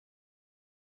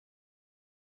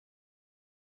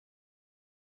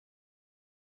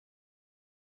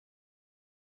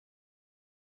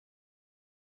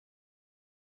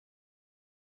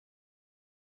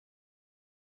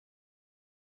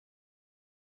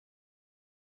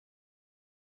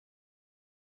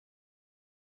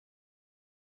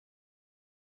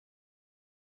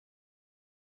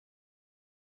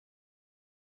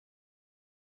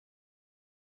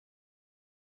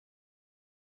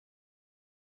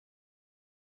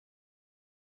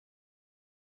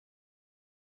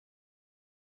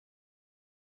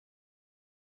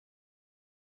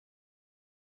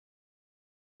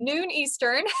noon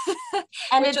Eastern.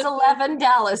 And it's 11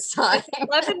 Dallas time.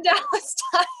 11 Dallas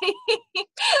time.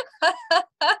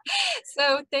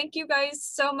 So thank you guys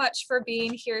so much for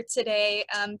being here today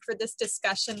for this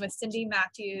discussion with Cyndi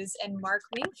Matthews and Mark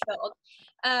Wingfield.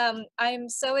 I'm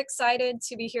so excited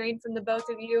to be hearing from the both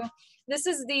of you. This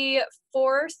is the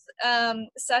fourth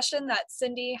session that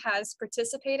Cyndi has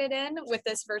participated in with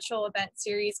this virtual event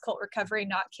series, Cult Recovery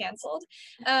Not Canceled.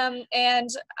 And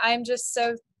I'm just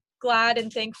so glad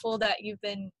and thankful that you've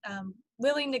been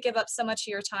willing to give up so much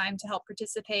of your time to help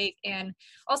participate and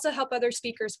also help other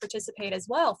speakers participate as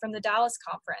well from the Dallas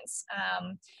conference.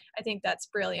 I think that's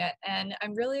brilliant. And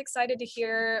I'm really excited to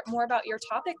hear more about your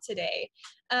topic today.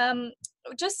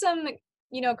 Just some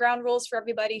ground rules for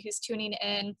everybody who's tuning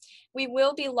in. We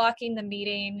will be locking the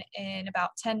meeting in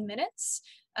about 10 minutes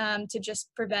to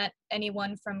just prevent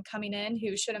anyone from coming in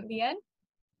who shouldn't be in.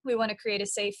 We want to create a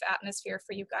safe atmosphere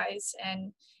for you guys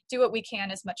and do what we can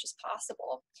as much as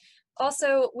possible.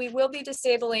 Also, we will be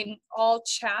disabling all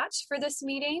chat for this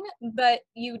meeting, but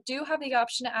you do have the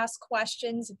option to ask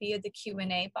questions via the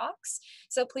Q&A box.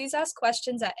 So please ask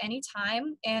questions at any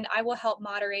time, and I will help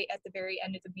moderate at the very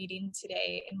end of the meeting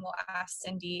today, and we'll ask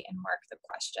Cyndi and Mark the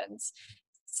questions.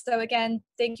 So again,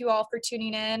 thank you all for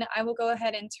tuning in. I will go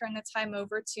ahead and turn the time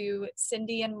over to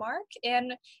Cyndi and Mark,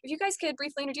 and if you guys could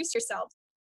briefly introduce yourselves.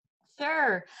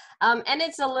 Sure. And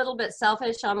it's a little bit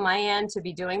selfish on my end to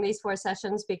be doing these 4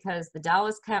 sessions because the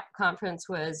Dallas conference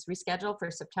was rescheduled for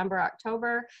September,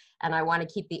 October, and I want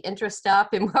to keep the interest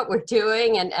up in what we're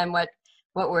doing and what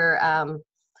we're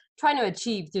trying to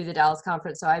achieve through the Dallas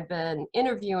conference. So I've been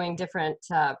interviewing different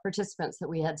participants that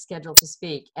we had scheduled to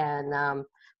speak, and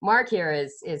Mark here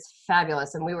is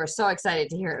fabulous, and we were so excited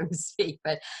to hear him speak.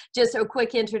 But just a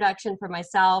quick introduction for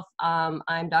myself.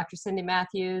 I'm Dr. Cyndi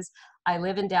Matthews. I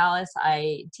live in Dallas.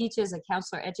 I teach as a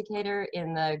counselor educator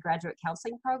in the graduate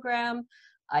counseling program.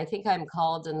 I think I'm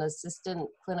called an assistant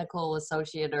clinical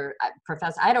associate or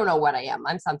professor. I don't know what I am.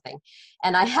 I'm something.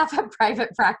 And I have a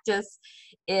private practice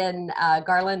in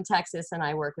Garland, Texas, and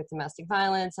I work with domestic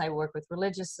violence. I work with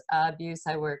religious abuse.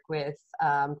 I work with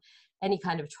any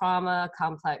kind of trauma,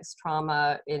 complex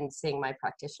trauma in seeing my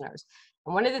practitioners.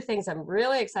 And one of the things I'm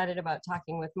really excited about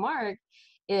talking with Mark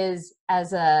is,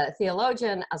 as a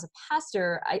theologian, as a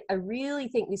pastor, I really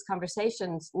think these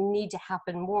conversations need to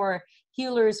happen more.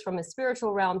 Healers from a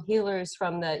spiritual realm, healers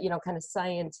from the, kind of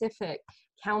scientific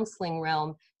counseling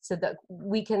realm, so that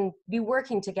we can be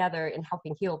working together in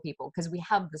helping heal people because we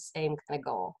have the same kind of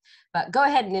goal. But go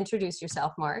ahead and introduce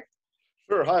yourself, Mark.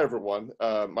 Sure. Hi, everyone.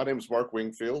 My name is Mark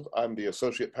Wingfield. I'm the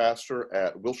associate pastor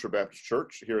at Wilshire Baptist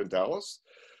Church here in Dallas,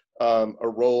 a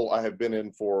role I have been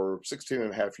in for 16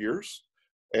 and a half years.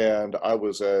 And I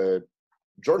was a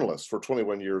journalist for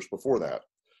 21 years before that.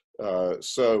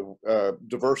 So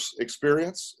diverse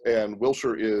experience, and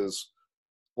Wilshire is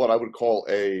what I would call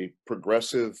a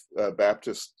progressive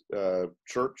Baptist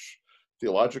church.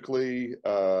 Theologically,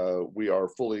 we are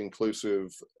fully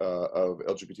inclusive of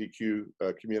LGBTQ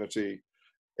community,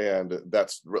 and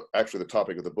that's actually the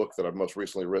topic of the book that I've most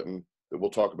recently written that we'll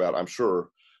talk about, I'm sure.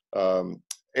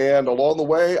 And along the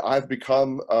way, I've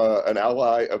become an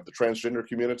ally of the transgender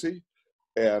community,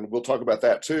 and we'll talk about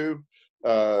that too.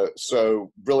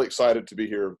 So really excited to be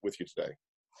here with you today.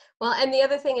 Well, and the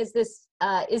other thing is this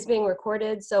is being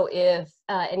recorded. So if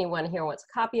anyone here wants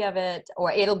a copy of it,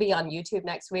 or it'll be on YouTube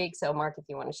next week. So Mark, if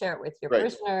you want to share it with your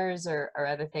parishioners or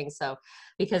other things. So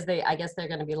because I guess they're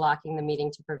going to be locking the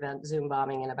meeting to prevent Zoom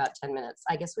bombing in about 10 minutes.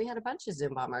 I guess we had a bunch of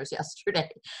Zoom bombers yesterday.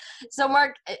 So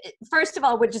Mark, first of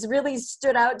all, what just really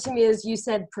stood out to me is you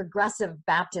said progressive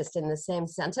Baptist in the same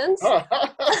sentence,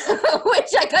 which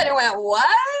I kind of went,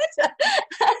 what?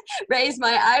 Raise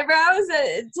my eyebrows.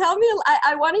 Tell me,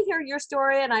 I want to hear your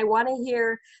story, and I want to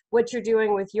hear what you're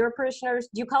doing with your parishioners.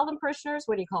 Do you call them parishioners?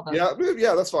 What do you call them?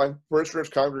 Yeah, that's fine. Parishioners,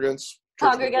 congregants.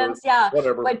 Congregants, yeah.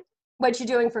 Whatever. What you're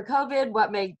doing for COVID,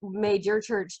 what made your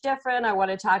church different. I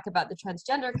want to talk about the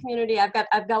transgender community. I've got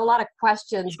a lot of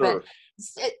questions, sure.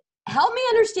 But help me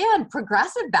understand,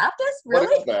 progressive Baptist, really?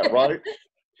 What is that, right?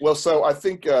 Well, so I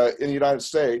think in the United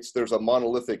States, there's a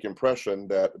monolithic impression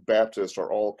that Baptists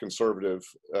are all conservative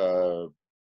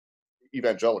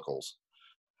evangelicals.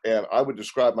 And I would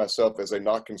describe myself as a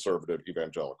not conservative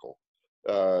evangelical.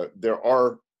 There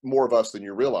are more of us than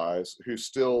you realize who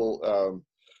still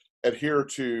adhere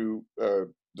to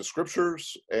the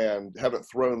scriptures and haven't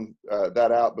thrown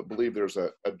that out, but believe there's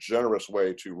a generous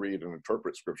way to read and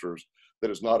interpret scriptures that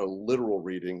is not a literal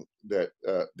reading that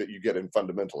you get in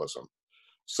fundamentalism.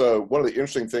 So one of the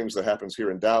interesting things that happens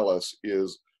here in Dallas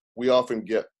is we often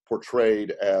get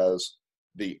portrayed as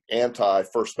the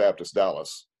anti-First Baptist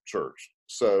Dallas church.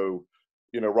 So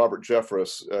Robert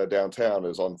Jeffress downtown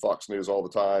is on Fox News all the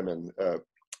time and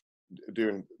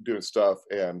doing stuff,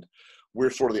 and we're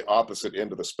sort of the opposite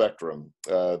end of the spectrum,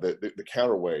 the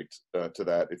counterweight to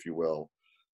that, if you will.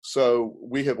 So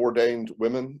we have ordained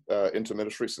women into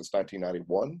ministry since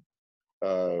 1991.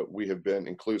 We have been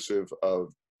inclusive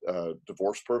of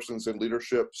divorced persons in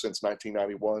leadership since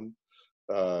 1991.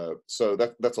 So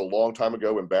that's a long time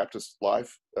ago in Baptist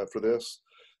life for this.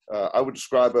 I would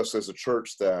describe us as a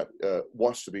church that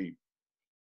wants to be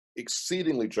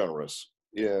exceedingly generous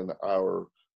in our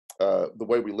the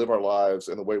way we live our lives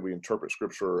and the way we interpret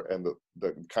Scripture, and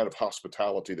the kind of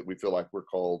hospitality that we feel like we're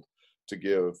called to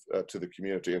give to the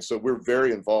community. And so we're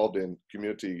very involved in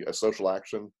community social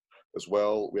action as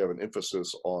well. We have an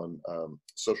emphasis on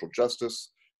social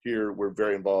justice here. We're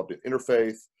very involved in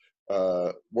interfaith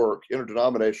work,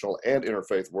 interdenominational and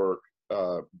interfaith work,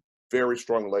 very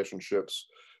strong relationships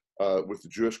with the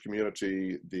Jewish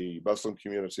community, the Muslim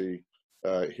community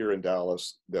here in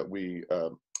Dallas that we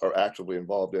are actively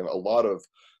involved in. A lot of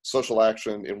social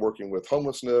action in working with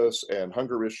homelessness and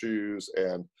hunger issues,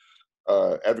 and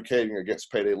advocating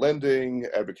against payday lending,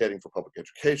 advocating for public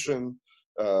education,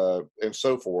 and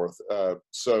so forth.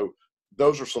 So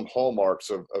those are some hallmarks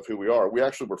of who we are. We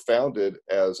actually were founded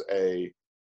as a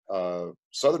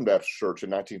Southern Baptist Church in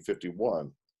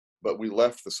 1951, but we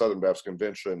left the Southern Baptist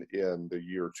Convention in the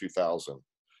year 2000,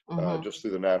 just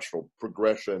through the natural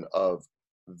progression of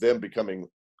them becoming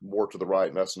more to the right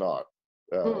and us not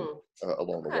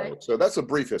along the way. So that's a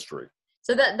brief history.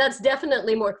 So that's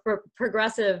definitely more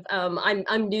progressive.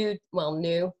 I'm new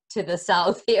to the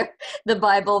South here, the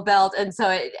Bible Belt, and so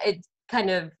it kind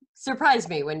of surprised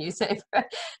me when you say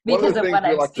because of what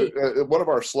I've seen. One of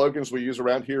our slogans we use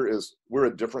around here is "We're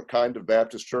a different kind of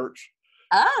Baptist church."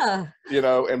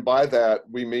 And by that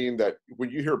we mean that when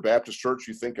you hear Baptist church,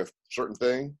 you think a certain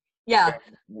thing. Yeah.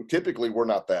 Typically, we're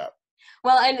not that.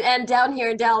 Well, and down here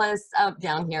in Dallas,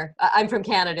 down here, I'm from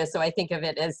Canada, so I think of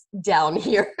it as down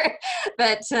here.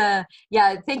 But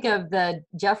yeah, think of the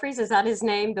Jeffries, is that his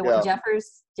name? The one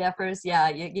Jeffers, yeah,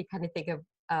 you kind of think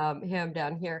of him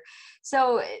down here.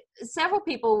 So several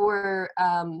people were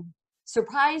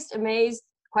surprised, amazed,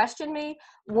 questioned me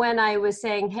when I was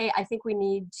saying, hey, I think we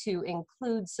need to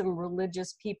include some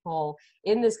religious people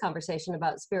in this conversation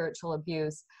about spiritual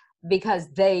abuse, because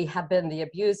they have been the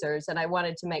abusers. And I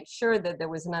wanted to make sure that there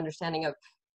was an understanding of,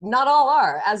 not all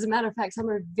are. As a matter of fact, some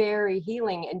are very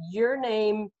healing. And your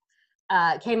name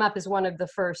came up as one of the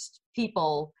first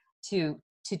people to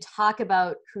talk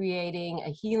about creating a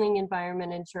healing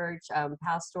environment in church,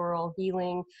 pastoral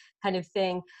healing kind of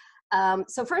thing.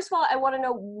 So first of all, I want to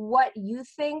know what you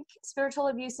think spiritual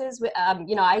abuse is.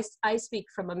 I speak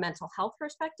from a mental health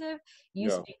perspective. You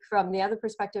speak from the other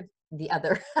perspective,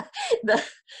 the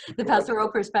pastoral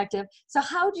perspective. So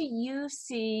how do you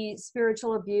see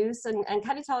spiritual abuse, and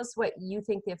kind of tell us what you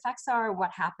think the effects are and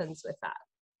what happens with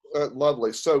that?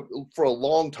 Lovely. So for a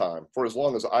long time, for as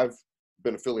long as I've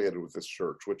been affiliated with this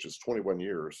church, which is 21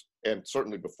 years, and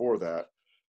certainly before that,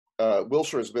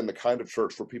 Wilshire has been the kind of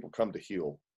church where people come to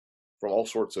heal from all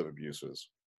sorts of abuses.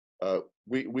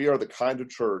 We are the kind of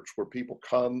church where people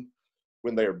come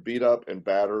when they are beat up and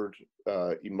battered,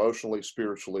 emotionally,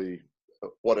 spiritually,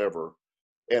 whatever,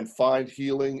 and find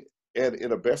healing. And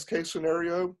in a best case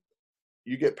scenario,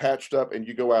 you get patched up and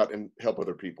you go out and help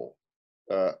other people.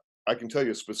 I can tell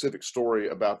you a specific story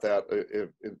about that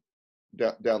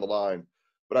down the line,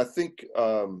 but I think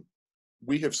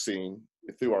we have seen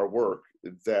through our work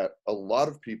that a lot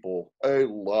of people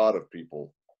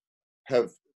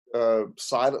have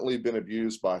silently been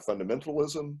abused by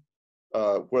fundamentalism,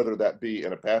 whether that be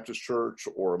in a Baptist church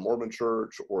or a Mormon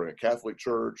church or in a Catholic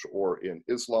church or in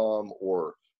Islam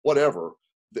or whatever.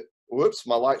 Whoops,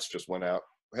 my lights just went out.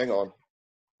 Hang on.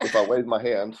 If I wave my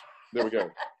hand, there we go.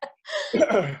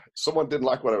 Someone didn't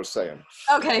like what I was saying.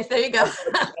 Okay, there you go.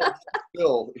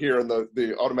 Still here, and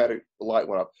the automatic light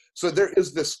went up. So there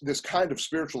is this kind of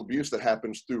spiritual abuse that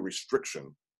happens through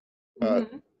restriction.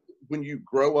 When you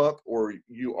grow up or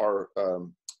you are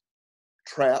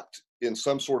trapped in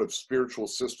some sort of spiritual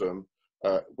system,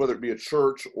 whether it be a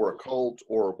church or a cult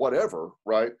or whatever,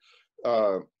 right?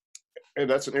 And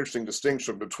that's an interesting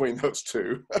distinction between those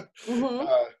two.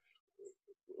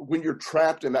 When you're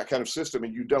trapped in that kind of system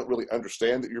and you don't really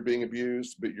understand that you're being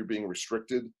abused, but you're being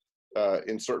restricted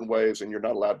in certain ways and you're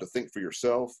not allowed to think for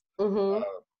yourself.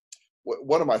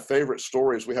 One of my favorite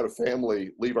stories, we had a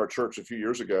family leave our church a few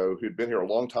years ago who'd been here a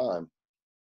long time,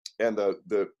 and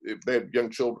they had young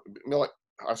children, like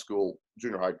high school,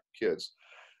 junior high kids.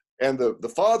 And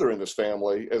the father in this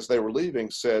family, as they were leaving,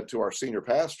 said to our senior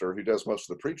pastor, who does most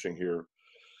of the preaching here,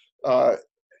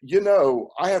 You know,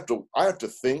 I have to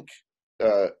think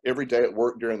every day at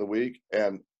work during the week,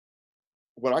 and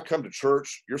when I come to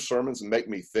church, your sermons make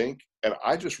me think, and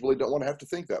I just really don't want to have to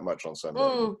think that much on Sunday.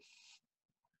 Mm.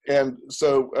 And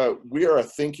so we are a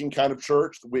thinking kind of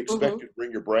church. We expect Mm-hmm. you to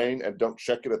bring your brain and don't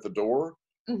check it at the door.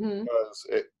 Mm-hmm. Because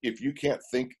if you can't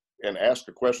think and ask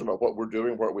a question about what we're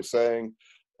doing, what we're saying,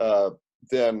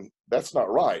 then that's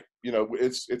not right. You know,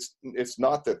 it's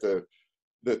not that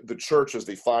the church is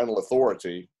the final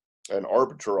authority and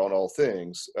arbiter on all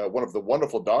things. One of the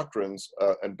wonderful doctrines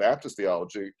in Baptist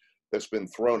theology that's been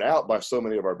thrown out by so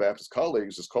many of our Baptist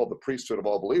colleagues is called the priesthood of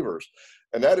all believers.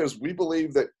 And that is, we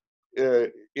believe that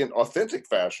in authentic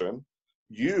fashion,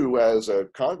 you as a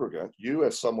congregant, you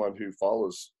as someone who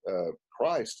follows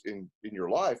Christ in your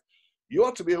life, you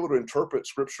ought to be able to interpret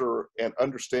Scripture and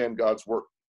understand God's work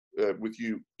with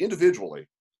you individually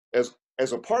as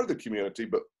a part of the community,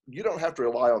 but you don't have to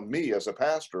rely on me as a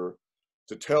pastor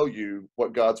to tell you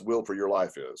what God's will for your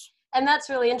life is. And that's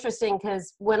really interesting,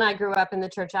 because when I grew up in the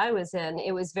church I was in,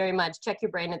 it was very much check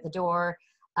your brain at the door,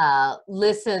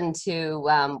 listen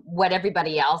to what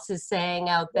everybody else is saying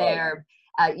out there.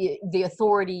 The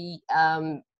authority,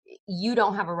 you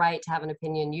don't have a right to have an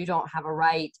opinion. You don't have a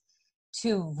right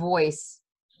to voice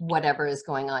whatever is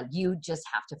going on. You just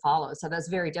have to follow. So that's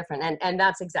very different. And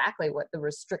that's exactly what the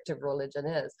restrictive religion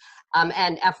is.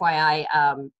 And FYI,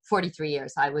 43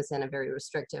 years, I was in a very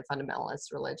restrictive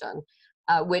fundamentalist religion.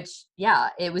 Which, yeah,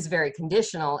 it was very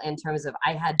conditional in terms of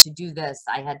I had to do this,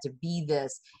 I had to be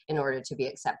this in order to be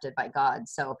accepted by God.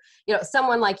 So, you know,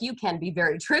 someone like you can be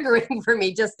very triggering for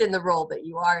me just in the role that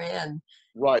you are in.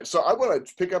 Right. So I want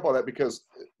to pick up on that, because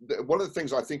one of the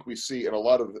things I think we see in a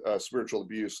lot of spiritual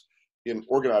abuse in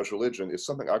organized religion is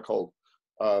something I call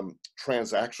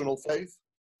transactional faith.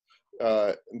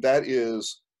 That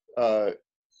is,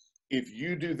 if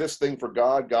you do this thing for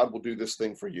God, God will do this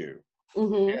thing for you.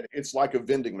 Mm-hmm. And it's like a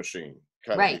vending machine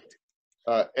kind Right.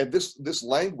 of thing. And this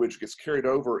language gets carried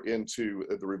over into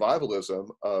the revivalism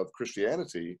of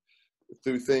Christianity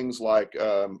through things like,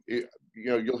 you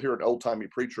know, you'll hear an old-timey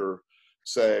preacher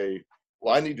say,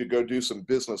 well, I need to go do some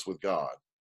business with God,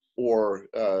 or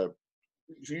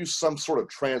use some sort of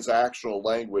transactional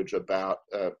language about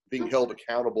being held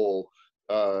accountable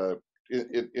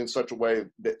in such a way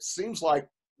that seems like,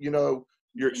 you know,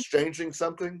 you're exchanging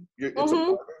something. It's a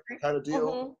barter kind of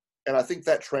deal. Mm-hmm. And I think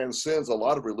that transcends a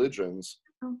lot of religions,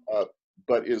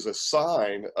 but is a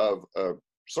sign of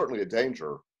certainly a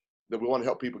danger that we want to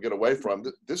help people get away from.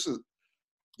 This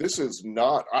is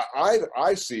not,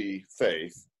 I see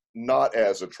faith not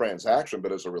as a transaction,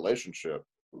 but as a relationship,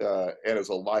 and as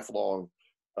a lifelong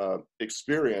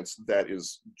experience that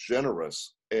is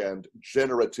generous and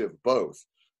generative both,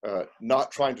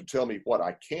 not trying to tell me what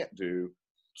I can't do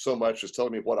so much as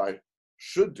telling me what I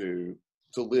should do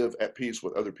to live at peace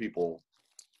with other people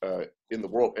in the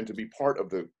world, and to be part of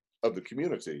the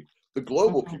community, the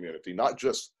global community, not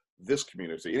just this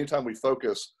community. Anytime we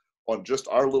focus on just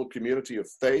our little community of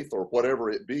faith or whatever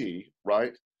it be,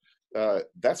 right,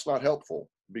 that's not helpful,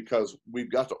 because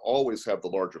we've got to always have the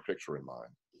larger picture in mind.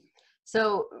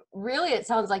 So really, it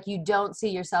sounds like you don't see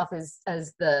yourself as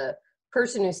the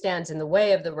person who stands in the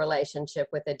way of the relationship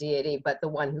with the deity, but the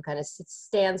one who kind of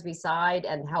stands beside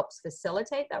and helps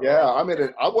facilitate that. Yeah, I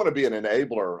want to be an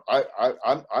enabler.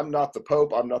 I'm not the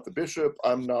Pope. I'm not the bishop.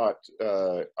 I'm not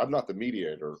the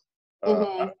mediator.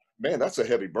 Man, that's a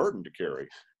heavy burden to carry.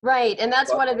 Right, and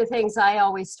that's one of the things I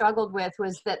always struggled with,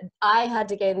 was that I had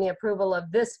to gain the approval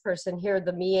of this person here,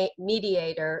 the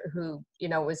mediator, who, you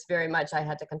know, was very much, I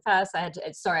had to confess,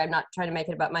 sorry, I'm not trying to make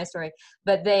it about my story,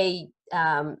 but they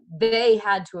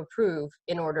had to approve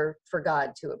in order for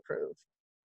God to approve.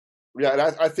 Yeah, and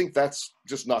I think that's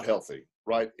just not healthy,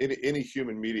 right? Any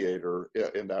human mediator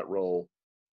in that role.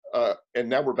 And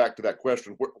now we're back to that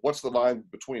question: what's the line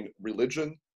between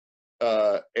religion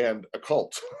and a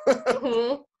cult?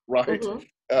 Right?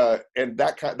 And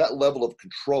that level of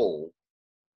control,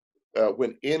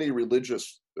 when any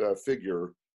religious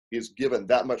figure is given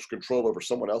that much control over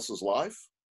someone else's life,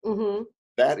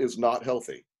 that is not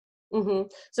healthy.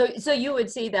 So you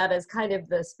would see that as kind of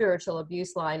the spiritual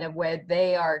abuse line of where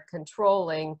they are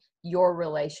controlling your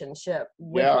relationship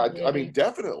with the deity. I mean,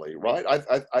 definitely, right?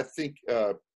 I think,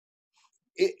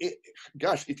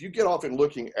 gosh, if you get off in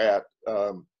looking at,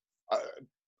 I'm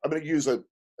going to use a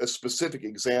specific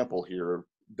example here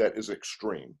that is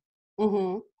extreme.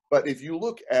 But if you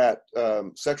look at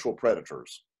sexual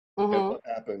predators and what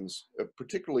happens,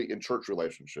 particularly in church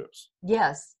relationships.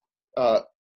 Yes.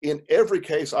 In every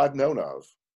case I've known of,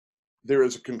 there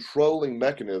is a controlling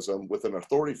mechanism with an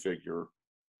authority figure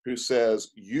who says,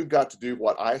 you've got to do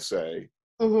what I say,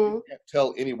 Mm-hmm. You can't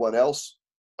tell anyone else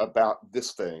about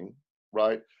this thing,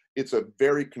 right? It's a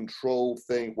very controlled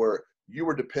thing where you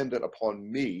are dependent upon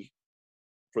me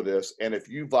for this. And if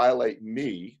you violate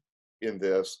me in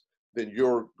this, then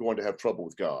you're going to have trouble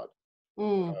with God.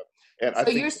 Mm. And I So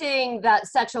think, you're seeing that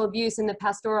sexual abuse in the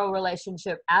pastoral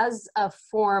relationship as a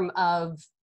form of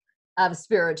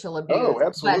spiritual abuse, oh,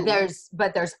 absolutely.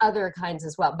 but there's other kinds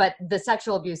as well. But the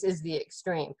sexual abuse is the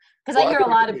extreme, because Well, I I hear a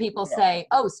mean, lot of people yeah. say,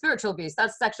 "Oh, spiritual abuse,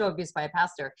 that's sexual abuse by a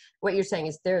pastor." What you're saying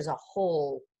is there's a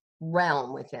whole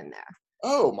realm within there.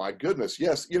 Oh my goodness,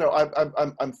 yes. You know,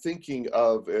 I'm thinking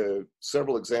of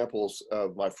several examples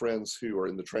of my friends who are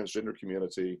in the transgender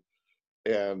community,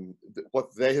 and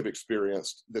what they have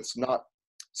experienced. That's not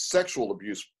sexual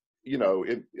abuse, you know,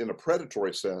 in a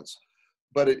predatory sense,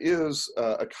 but it is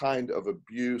a kind of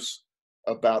abuse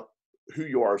about who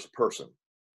you are as a person.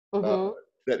 Uh, Mm-hmm.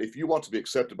 that if you want to be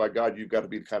accepted by God, you've got to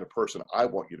be the kind of person I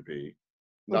want you to be,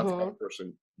 not the kind Mm-hmm. of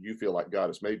person you feel like God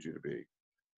has made you to be.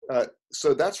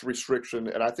 So that's restriction,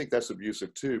 and I think that's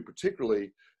abusive too,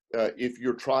 particularly if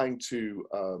you're trying to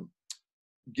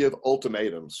give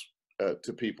ultimatums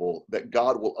to people that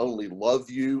God will only love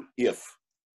you if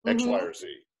X, Y, Mm-hmm. or Z,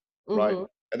 right? Mm-hmm.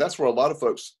 And that's where a lot of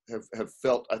folks have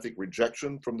felt, I think,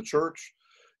 rejection from the church.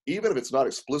 Even if it's not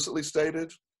explicitly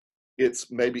stated,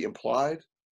 it's maybe implied.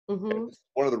 And Mm-hmm. it's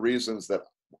one of the reasons that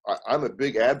I'm a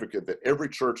big advocate that every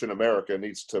church in America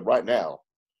needs to, right now,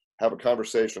 have a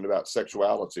conversation about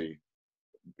sexuality,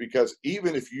 because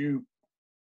even if you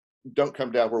don't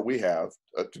come down where we have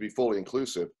to be fully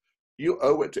inclusive, you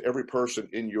owe it to every person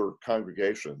in your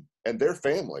congregation and their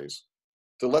families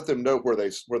to let them know where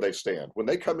they stand. When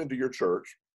they come into your church,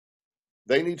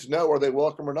 they need to know, are they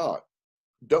welcome or not?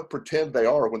 Don't pretend they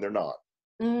are when they're not.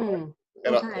 Mm.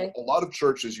 And Okay. a lot of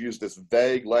churches use this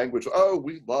vague language, oh,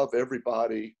 we love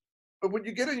everybody. But when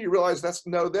you get in, you realize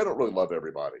no, they don't really love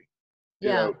everybody. You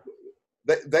Yeah. know,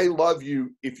 they love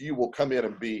you if you will come in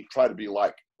and try to be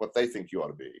like what they think you ought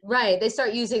to be. Right. They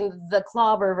start using the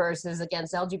clobber verses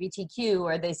against LGBTQ,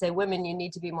 or they say, women, you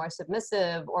need to be more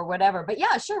submissive or whatever. But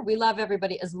yeah, sure, we love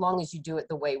everybody as long as you do it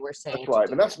the way we're saying That's right.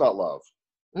 to And do that's not love.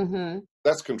 it. Mm-hmm.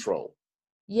 That's control.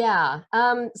 Yeah.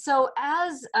 So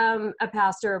as a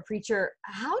pastor, a preacher,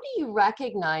 how do you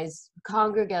recognize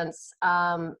congregants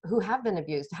who have been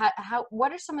abused?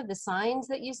 What are some of the signs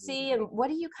that you see, and what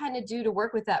do you kind of do to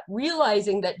work with that,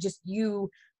 realizing that just you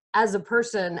as a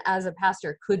person, as a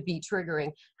pastor, could be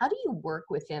triggering? How do you work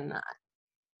within that?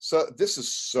 So this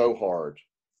is so hard.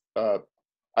 Uh,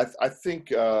 I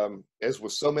think, as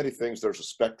with so many things, there's a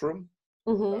spectrum,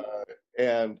 Mm-hmm.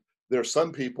 and there are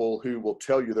some people who will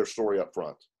tell you their story up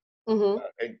front. Mm-hmm.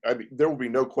 And I mean, there will be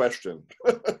no question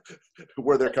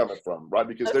where they're coming from, right?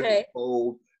 Because they're just Okay.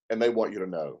 told, and they want you to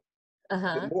know. But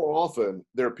Uh-huh. more often,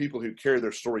 there are people who carry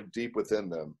their story deep within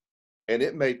them, and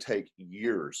it may take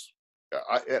years.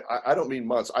 I don't mean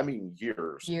months; I mean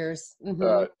years Years.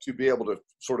 Mm-hmm. to be able to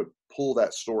sort of pull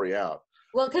that story out.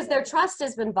 Well, because their trust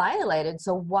has been violated,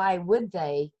 so why would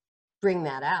they bring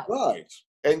that out? Right.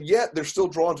 And yet they're still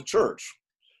drawn to church,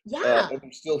 Yeah. and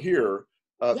they're still here,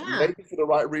 Yeah. maybe for the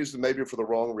right reason, maybe for the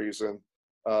wrong reason.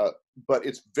 But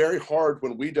it's very hard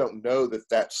when we don't know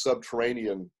that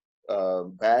subterranean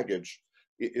baggage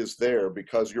is there,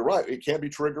 because you're right, it can be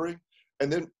triggering.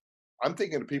 And then I'm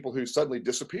thinking of people who suddenly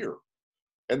disappear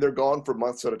and they're gone for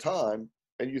months at a time.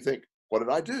 And you think, what did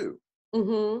I do?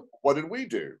 Mm-hmm. What did we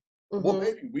do? Well, Mm-hmm.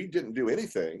 maybe we didn't do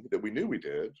anything that we knew we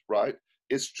did, right?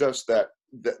 It's just that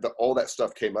all that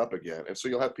stuff came up again. And so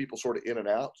you'll have people sort of in and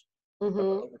out Mm-hmm.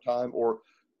 over time, or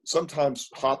sometimes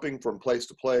hopping from place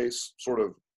to place, sort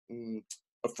of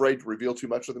afraid to reveal too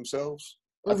much of themselves.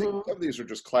 I think Mm-hmm. some of these are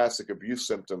just classic abuse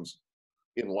symptoms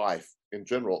in life in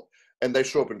general. And they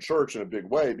show up in church in a big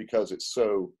way because it's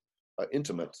so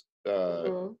intimate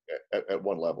Mm-hmm. at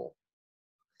one level.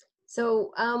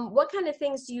 So, what kind of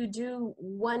things do you do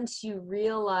once you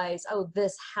realize, oh,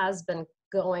 this has been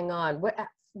going on? What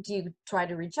do you try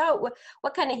to reach out?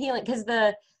 What kind of healing? Because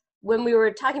when we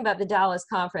were talking about the Dallas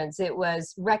conference, it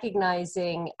was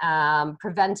recognizing,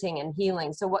 preventing, and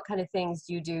healing. So, what kind of things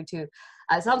do you do to?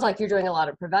 It sounds like you're doing a lot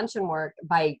of prevention work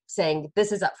by saying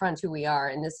this is upfront who we are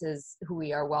and this is who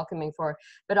we are welcoming for.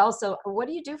 But also, what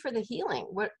do you do for the healing?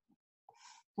 What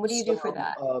do you do for So,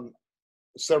 that?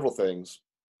 several things.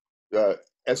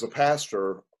 As a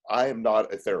pastor, I am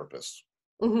not a therapist.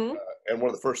 Mm-hmm. And one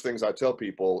of the first things I tell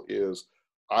people is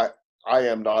I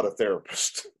am not a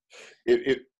therapist.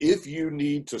 If you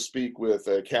need to speak with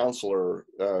a counselor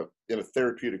in a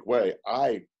therapeutic way,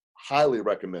 I highly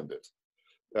recommend it.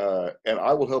 And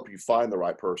I will help you find the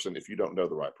right person if you don't know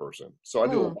the right person. So I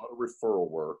do a lot of referral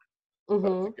work to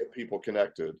Mm-hmm. get people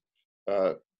connected.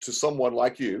 to someone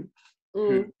like you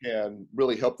who can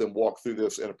really help them walk through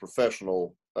this in a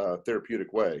professional,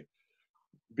 therapeutic way.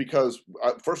 Because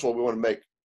first of all, we want to make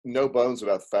no bones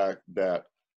about the fact that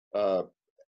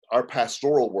our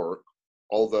pastoral work,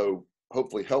 although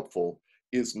hopefully helpful,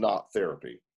 is not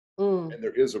therapy. And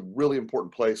there is a really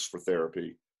important place for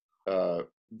therapy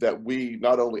that we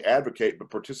not only advocate, but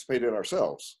participate in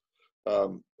ourselves.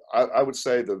 I would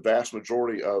say the vast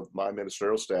majority of my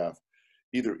ministerial staff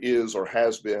either is or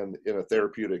has been in a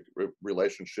therapeutic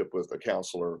relationship with a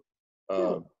counselor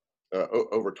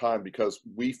over time, because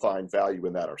we find value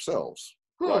in that ourselves,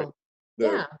 right?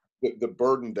 The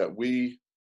burden that we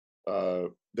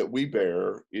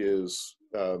bear is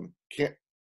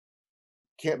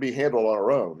can't be handled on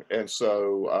our own. And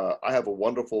so I have a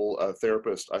wonderful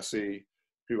therapist I see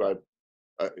who I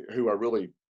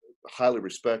really highly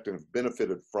respect and have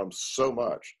benefited from so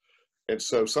much. And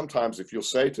so sometimes if you'll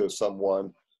say to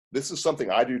someone, this is something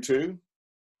I do too,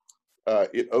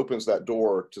 it opens that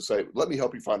door to say, let me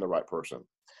help you find the right person.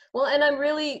 Well, and I'm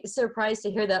really surprised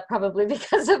to hear that, probably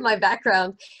because of my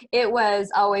background. It was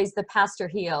always the pastor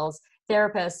heals,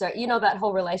 therapist, or, you know, that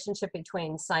whole relationship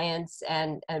between science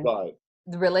and Right.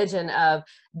 the religion of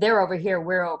they're over here,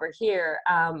 we're over here.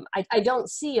 I don't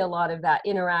see a lot of that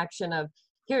interaction of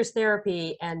here's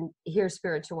therapy and here's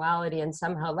spirituality, and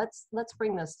somehow let's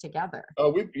bring this together.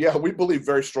 We believe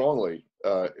very strongly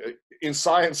in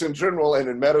science in general and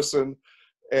in medicine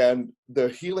and the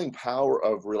healing power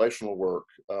of relational work.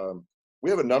 We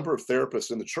have a number of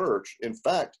therapists in the church. In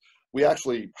fact, we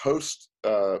actually host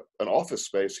an office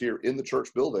space here in the church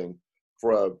building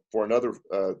for another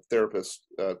therapist,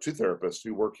 two therapists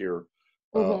who work here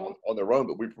on their own,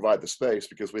 but we provide the space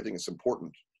because we think it's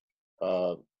important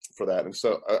for that. And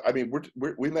so, I mean,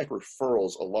 we make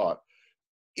referrals a lot.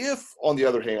 If, on the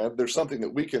other hand, there's something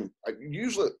that we can,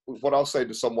 usually what I'll say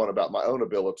to someone about my own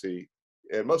ability,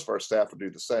 and most of our staff would do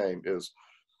the same, is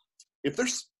if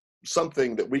there's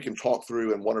something that we can talk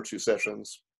through in 1 or 2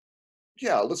 sessions,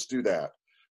 yeah, let's do that.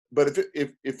 But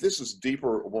if this is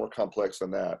deeper or more complex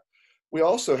than that, we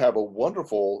also have a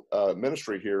wonderful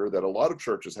ministry here that a lot of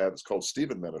churches have. It's called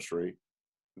Stephen Ministry.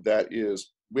 That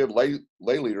is, we have lay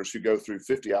leaders who go through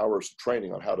 50 hours of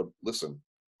training on how to listen.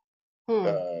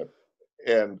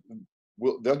 And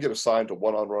they'll get assigned to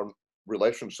one-on-one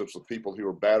relationships with people who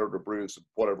are battered or bruised in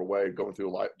whatever way, going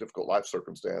through a difficult life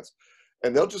circumstance.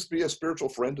 And they'll just be a spiritual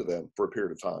friend to them for a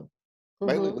period of time.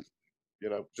 Mainly, you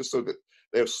know, just so that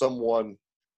they have someone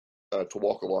to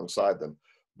walk alongside them.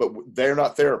 But they're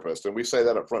not therapists, and we say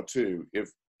that up front too. You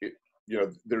know,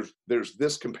 there's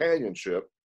this companionship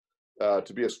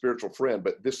to be a spiritual friend,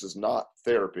 but this is not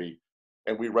therapy,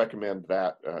 and we recommend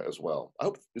that as well.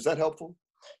 Is that helpful?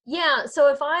 Yeah. So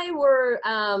if I were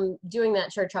doing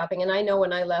that church hopping, and I know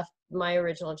when I left my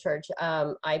original church,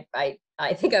 I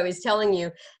think I was telling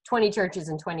you 20 churches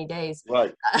in 20 days.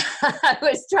 Right. I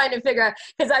was trying to figure out,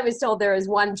 because I was told there is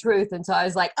one truth, and so I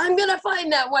was like, I'm gonna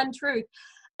find that one truth.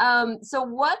 So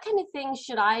what kind of things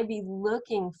should I be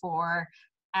looking for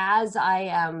as I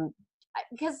am,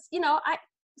 because, you know,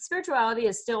 spirituality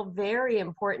is still very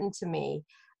important to me.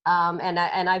 And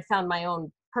I've found my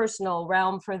own personal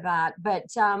realm for that. But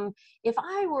if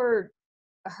I were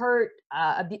hurt,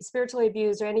 spiritually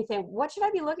abused or anything, what should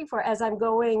I be looking for as I'm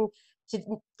going to,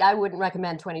 I wouldn't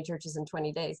recommend 20 churches in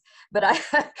 20 days, but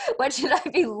what should I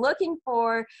be looking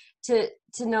for to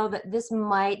know that this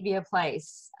might be a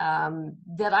place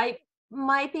that I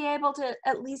might be able to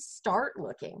at least start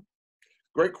looking?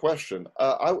 Great question.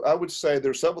 I would say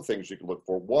there's several things you can look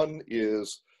for. One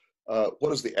is,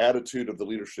 what is the attitude of the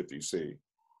leadership you see?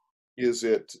 Is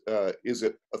it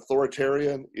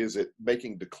authoritarian? Is it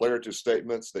making declarative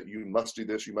statements that you must do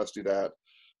this, you must do that,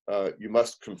 you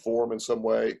must conform in some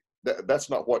way? That's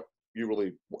not what you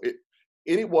really,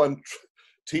 anyone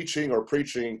teaching or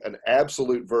preaching an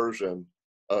absolute version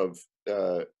of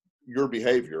your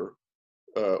behavior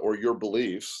or your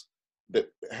beliefs that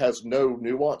has no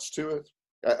nuance to it.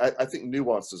 I think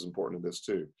nuance is important in this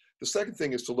too. The second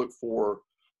thing is to look for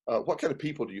what kind of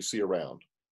people do you see around?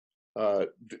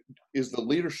 Is the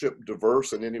leadership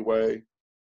diverse in any way,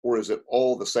 or is it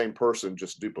all the same person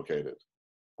just duplicated,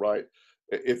 right?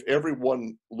 If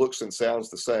everyone looks and sounds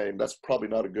the same, that's probably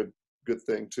not a good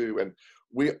thing too. And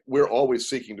we're always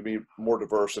seeking to be more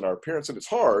diverse in our appearance, and it's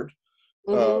hard.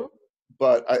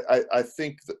 But I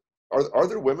think that are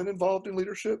there women involved in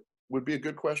leadership? Would be a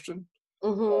good question.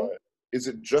 Is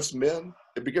it just men?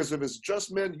 Because if it's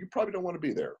just men, you probably don't want to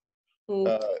be there.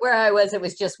 Where I was, it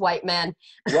was just white men.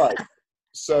 Right.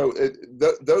 So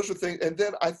those are things. And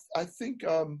then I think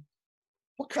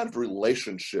what kind of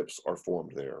relationships are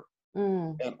formed there?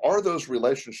 And are those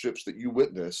relationships that you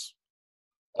witness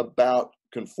about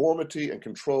conformity and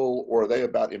control, or are they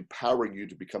about empowering you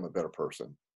to become a better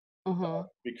person?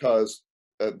 Because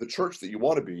the church that you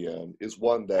want to be in is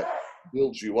one that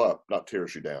builds you up, not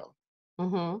tears you down.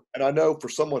 And I know for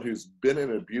someone who's been in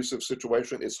an abusive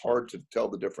situation, it's hard to tell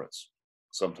the difference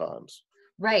sometimes.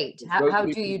 Right. How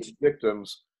do you?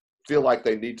 Victims feel like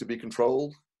they need to be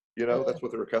controlled. You know, that's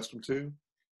what they're accustomed to.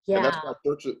 Yeah. And that's why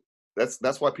churches.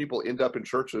 That's why people end up in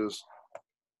churches.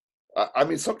 I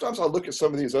mean, sometimes I look at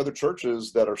some of these other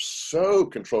churches that are so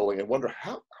controlling and wonder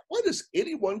why does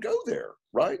anyone go there,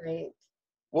 right?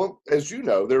 Well, as you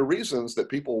know, there are reasons that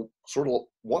people sort of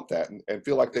want that and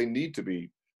feel like they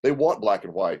want black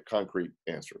and white, concrete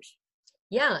answers.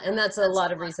 Yeah, and that's a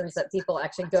lot of reasons that people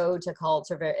actually go to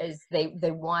cults, is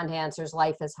they want answers.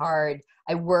 Life is hard.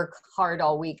 I work hard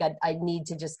all week. I need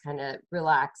to just kind of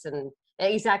relax, and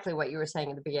exactly what you were saying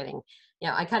in the beginning. You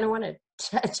know, I kind of want to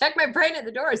check my brain at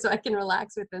the door so I can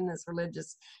relax within this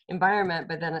religious environment,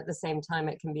 but then at the same time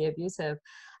it can be abusive.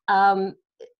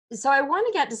 So I want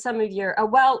to get to some of your,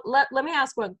 let me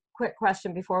ask one quick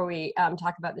question before we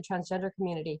talk about the transgender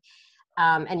community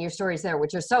and your stories there,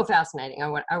 which are so fascinating.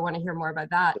 I want to hear more about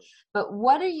that. But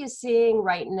what are you seeing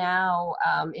right now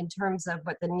in terms of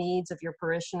what the needs of your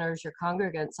parishioners, your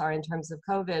congregants are in terms of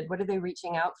COVID? What are they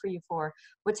reaching out for you for?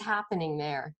 What's happening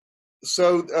there?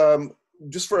 So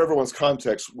just for everyone's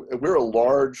context, we're a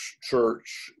large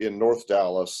church in North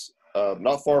Dallas,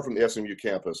 not far from the SMU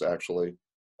campus, actually,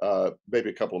 maybe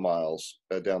a couple of miles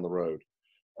down the road,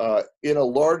 in a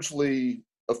largely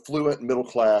affluent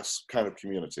middle-class kind of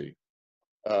community.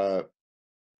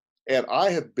 And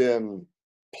I have been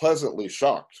pleasantly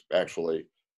shocked, actually,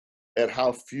 at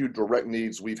how few direct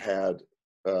needs we've had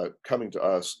coming to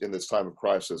us in this time of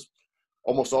crisis.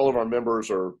 Almost all of our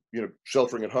members are,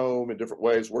 sheltering at home in different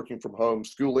ways, working from home,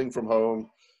 schooling from home,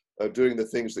 doing the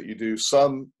things that you do.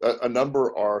 A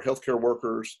number are healthcare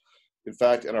workers. In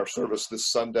fact, in our service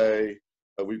this Sunday,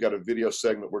 we've got a video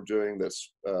segment we're doing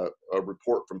that's a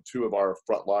report from two of our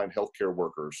frontline healthcare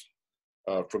workers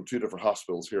from two different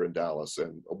hospitals here in Dallas.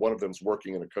 And one of them is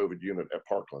working in a COVID unit at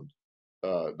Parkland,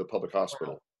 the public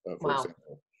hospital, for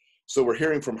example. So we're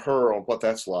hearing from her on what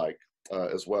that's like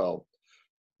as well.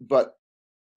 But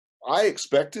I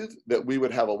expected that we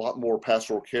would have a lot more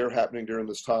pastoral care happening during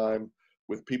this time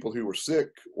with people who were sick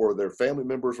or their family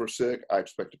members were sick. I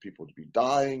expected people to be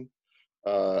dying.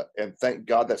 And thank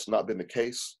God that's not been the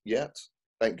case yet.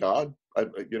 Thank God. I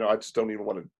just don't even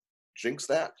want to jinx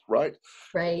that, right?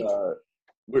 Right.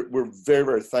 We're very,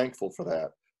 very thankful for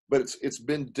that. But it's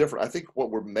been different. I think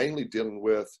what we're mainly dealing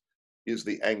with is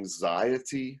the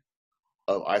anxiety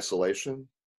of isolation,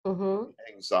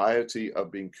 anxiety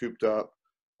of being cooped up.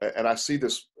 And I see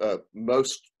this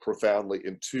most profoundly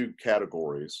in two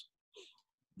categories.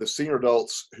 The senior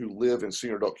adults who live in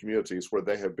senior adult communities where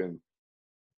they have been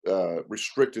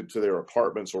restricted to their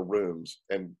apartments or rooms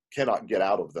and cannot get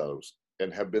out of those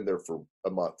and have been there for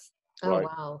a month. Right? Oh,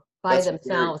 wow. By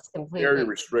themselves, completely. Very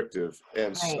restrictive.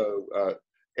 And so,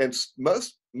 and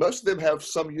most of them have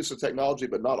some use of technology,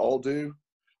 but not all do.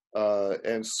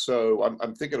 And so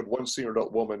I'm thinking of one senior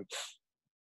adult woman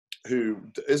who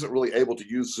isn't really able to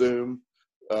use Zoom.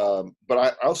 But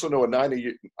I also know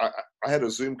I had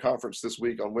a Zoom conference this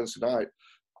week on Wednesday night,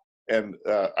 and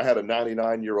I had a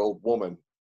 99-year-old woman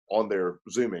on there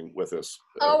Zooming with us.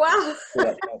 Oh, wow. For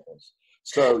that conference.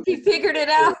 So you figured it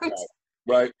out.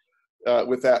 Right.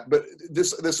 With that. But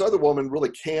this other woman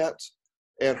really can't,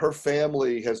 and her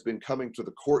family has been coming to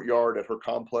the courtyard at her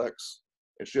complex,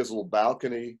 and she has a little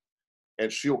balcony,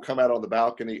 and she'll come out on the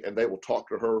balcony and they will talk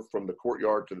to her from the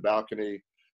courtyard to the balcony.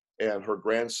 And her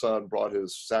grandson brought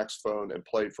his saxophone and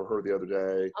played for her the other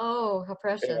day. Oh, how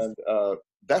precious. And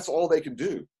that's all they can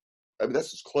do. I mean,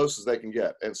 that's as close as they can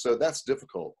get. And so that's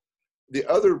difficult. The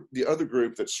other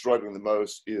group that's struggling the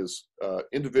most is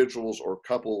individuals or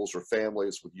couples or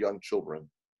families with young children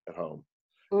at home.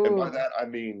 And by that, I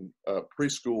mean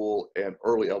preschool and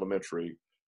early elementary,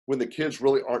 when the kids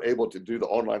really aren't able to do the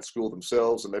online school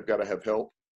themselves and they've got to have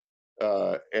help.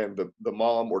 And the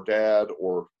mom or dad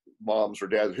or moms or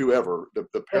dads, whoever,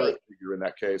 the parent figure in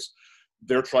that case,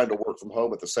 they're trying to work from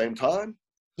home at the same time.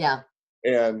 Yeah.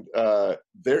 And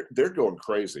they're going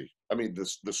crazy. I mean,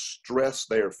 the stress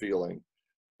they are feeling.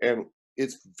 And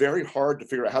it's very hard to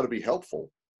figure out how to be helpful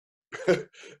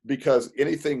because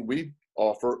anything we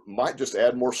offer might just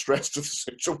add more stress to the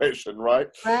situation, right?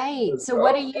 Right. So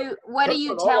what are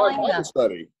you telling them?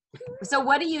 Study. So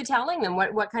what are you telling them?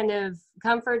 What kind of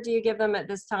comfort do you give them at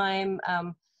this time?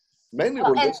 Mainly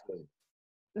we're listening.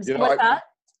 What's that?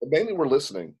 Mainly we're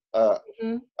listening.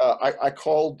 Mm-hmm. I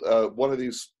called one of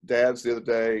these dads the other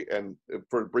day and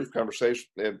for a brief conversation,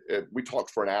 and we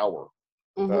talked for an hour.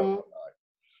 Mm-hmm.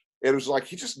 It was like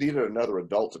he just needed another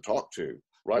adult to talk to,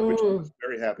 right? Which I Mm. was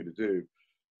very happy to do.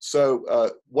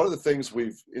 So one of the things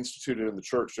we've instituted in the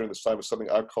church during this time is something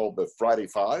I've called the Friday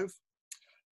Five.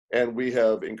 And we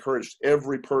have encouraged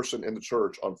every person in the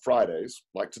church on Fridays,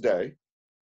 like today,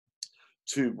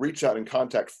 to reach out and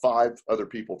contact 5 other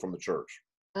people from the church.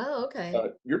 Oh, okay.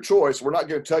 Your choice. We're not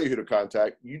going to tell you who to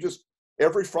contact. You just,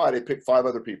 every Friday, pick 5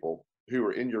 other people who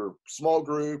are in your small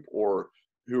group or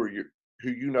who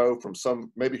you know from some,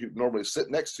 maybe who normally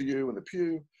sit next to you in the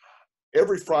pew.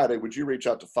 Every Friday, would you reach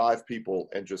out to 5 people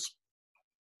and just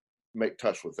make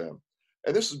touch with them?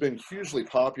 And this has been hugely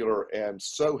popular and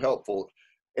so helpful.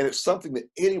 And it's something that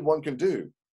anyone can do.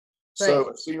 Right. So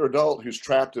a senior adult who's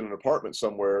trapped in an apartment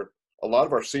somewhere, a lot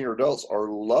of our senior adults are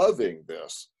loving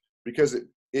this because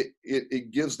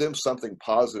it gives them something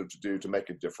positive to do to make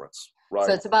a difference, right?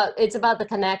 So it's about the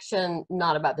connection,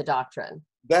 not about the doctrine.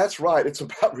 That's right. It's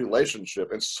about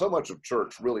relationship. And so much of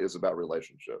church really is about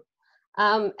relationship.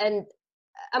 And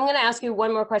I'm going to ask you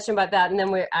one more question about that. And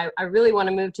then I really want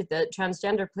to move to the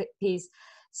transgender piece.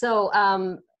 So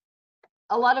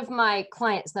a lot of my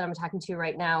clients that I'm talking to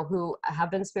right now who have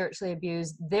been spiritually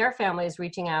abused, their family is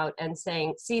reaching out and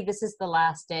saying, see, this is the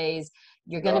last days,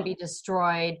 you're going to be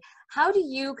destroyed. How do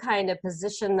you kind of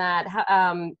position that?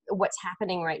 What's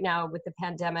happening right now with the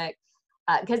pandemic?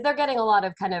 Because they're getting a lot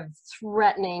of kind of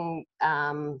threatening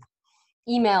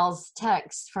emails,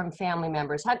 texts from family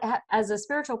members. As a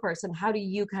spiritual person, how do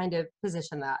you kind of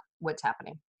position that, what's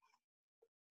happening?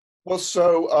 Well,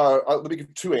 so let me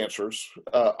give 2 answers.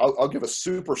 I'll give a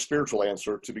super spiritual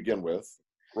answer to begin with,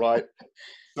 right?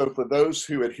 So for those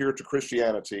who adhere to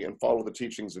Christianity and follow the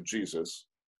teachings of Jesus,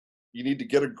 you need to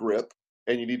get a grip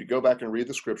and you need to go back and read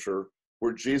the scripture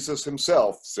where Jesus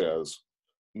himself says,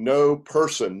 no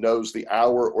person knows the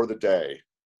hour or the day.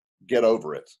 Get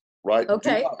over it, right?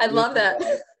 Okay, I love that.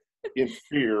 In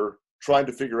fear, trying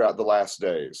to figure out the last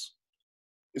days.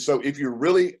 So if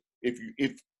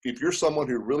you're someone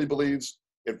who really believes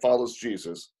and follows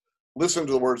Jesus, listen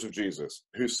to the words of Jesus,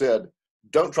 who said,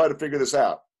 don't try to figure this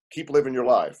out. Keep living your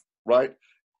life, right?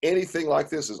 Anything like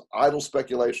this is idle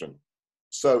speculation.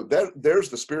 So there's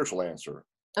the spiritual answer.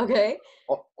 Okay.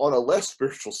 On a less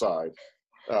spiritual side,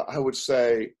 I would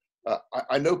say,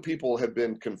 I know people have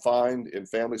been confined in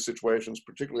family situations,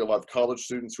 particularly a lot of college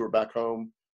students who are back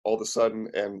home all of a sudden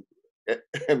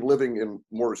and living in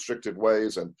more restrictive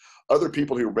ways, and other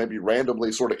people who maybe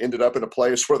randomly sort of ended up in a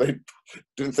place where they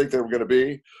didn't think they were going to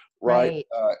be, right?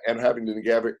 And having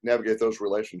to navigate those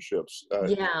relationships.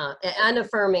 Yeah, and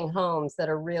affirming homes that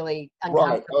are really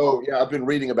uncomfortable. Right. Oh, yeah, I've been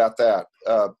reading about that,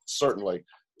 certainly.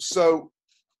 So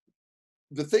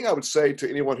the thing I would say to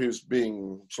anyone who's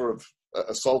being sort of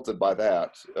assaulted by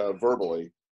that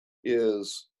verbally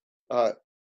is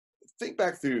think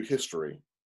back through history.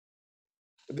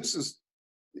 This is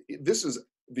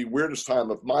the weirdest time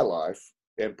of my life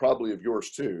and probably of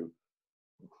yours too.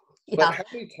 Yeah. But how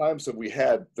many times have we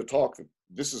had the talk that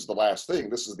this is the last thing,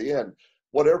 this is the end,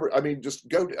 whatever? I mean, just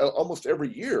go to almost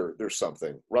every year there's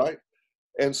something, right?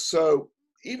 And so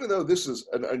even though this is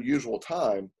an unusual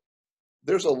time,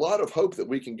 there's a lot of hope that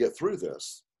we can get through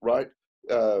this, right?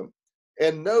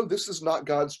 And no, this is not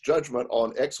God's judgment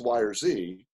on X, Y, or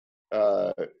Z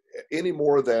any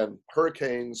more than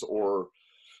hurricanes or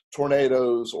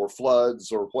tornadoes or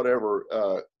floods or whatever.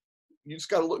 You just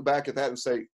got to look back at that and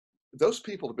say, those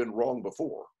people have been wrong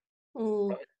before.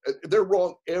 Right? They're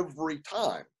wrong every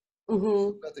time.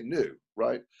 Nothing new,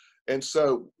 right? And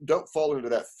so don't fall into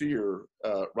that fear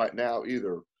right now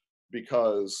either,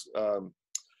 because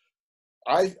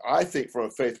I think from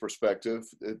a faith perspective,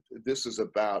 this is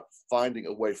about finding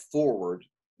a way forward,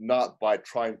 not by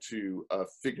trying to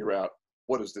figure out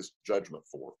what is this judgment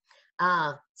for.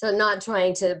 So not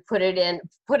trying to put it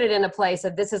in a place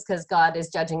of this is because God is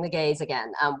judging the gays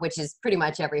again, which is pretty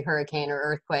much every hurricane or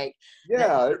earthquake.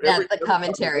 Yeah, that's the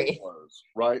commentary,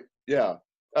 right? Yeah,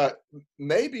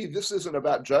 maybe this isn't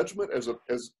about judgment as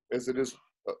it is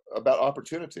about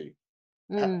opportunity.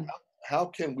 How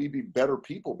can we be better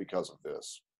people because of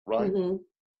this, right?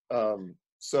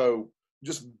 So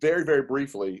just very, very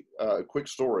briefly, a quick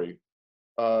story.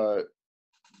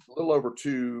 A little over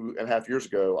 2.5 years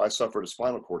ago, I suffered a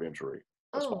spinal cord injury,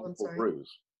 a spinal cord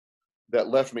bruise that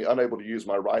left me unable to use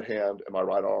my right hand and my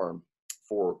right arm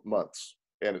for months.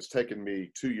 And it's taken me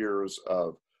 2 years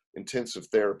of intensive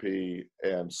therapy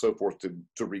and so forth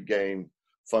to regain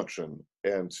function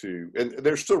and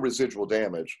there's still residual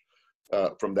damage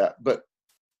from that. But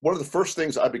one of the first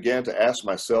things I began to ask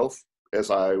myself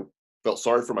as I felt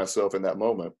sorry for myself in that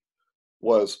moment,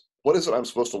 was, what is it I'm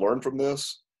supposed to learn from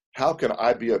this? How can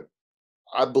I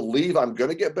I believe I'm going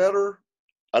to get better.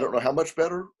 I don't know how much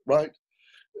better, right?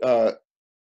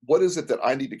 What is it that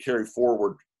I need to carry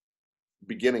forward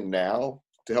beginning now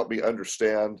to help me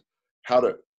understand how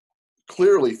to,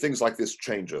 clearly things like this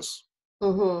change us.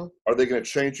 Mm-hmm. Are they going to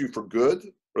change you for good?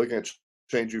 Or are they going to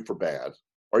change you for bad?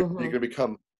 Are you going to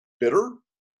become bitter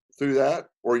through that?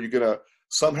 Or are you going to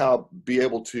somehow be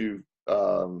able to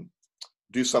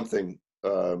do something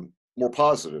more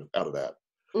positive out of that?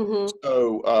 Mm-hmm.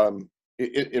 So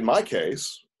in my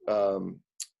case,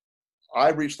 I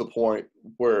reached the point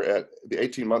where at the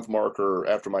 18-month marker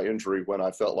after my injury, when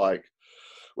I felt like,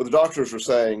 well, the doctors were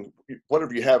saying,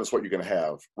 whatever you have is what you're going to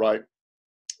have, right?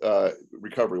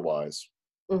 Recovery-wise.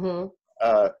 Mm-hmm.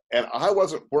 And I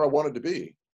wasn't where I wanted to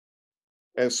be.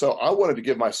 And so I wanted to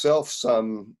give myself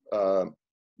some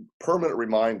permanent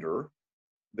reminder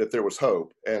that there was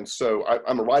hope. And so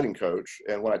I'm a writing coach.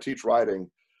 And when I teach writing,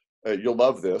 you'll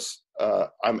love this,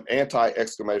 I'm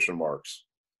anti-exclamation marks.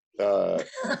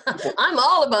 I'm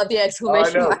all about the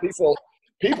exclamation marks.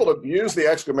 People abuse the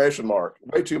exclamation mark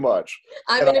way too much.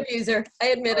 I'm an abuser. I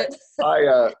admit it.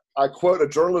 I quote a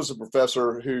journalism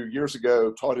professor who years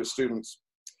ago taught his students,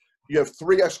 you have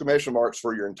 3 exclamation marks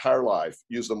for your entire life.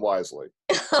 Use them wisely.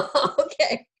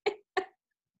 Okay.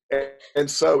 And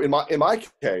so in my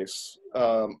case,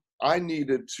 I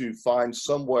needed to find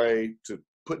some way to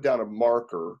put down a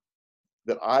marker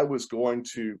that I was going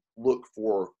to look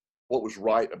for what was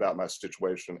right about my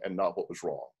situation and not what was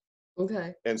wrong.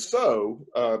 Okay. And so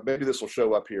maybe this will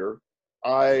show up here.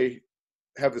 I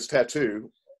have this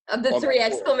tattoo of the 3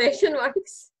 exclamation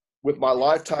marks with my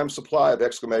lifetime supply of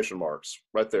exclamation marks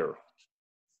right there.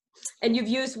 And you've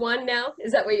used one now?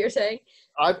 Is that what you're saying?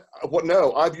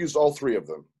 No, I've used all 3 of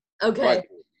them. Okay. Right,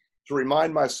 to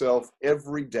remind myself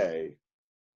every day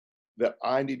that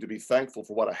I need to be thankful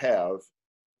for what I have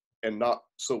and not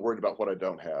so worried about what I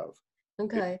don't have.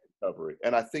 Okay. Recovery.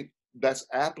 And I think that's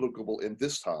applicable in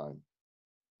this time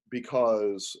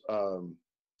because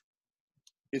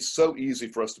it's so easy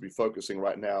for us to be focusing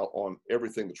right now on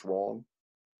everything that's wrong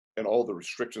and all the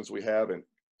restrictions we have. And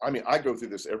I mean, I go through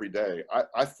this every day.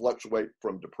 I fluctuate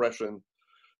from depression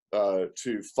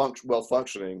to well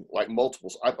functioning, like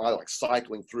multiples. I like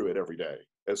cycling through it every day,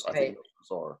 as I think most of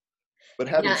us are. But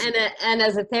and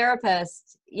as a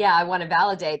therapist, I want to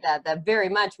validate that very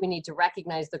much we need to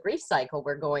recognize the grief cycle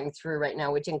we're going through right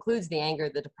now, which includes the anger,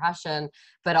 the depression,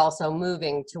 but also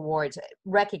moving towards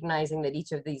recognizing that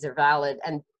each of these are valid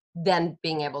and then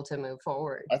being able to move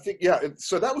forward. I think,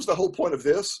 so that was the whole point of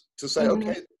this, to say,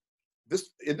 okay, this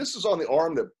is on the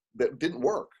arm that didn't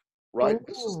work, right?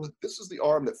 This is the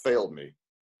arm that failed me,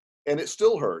 and it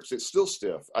still hurts. It's still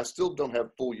stiff. I still don't have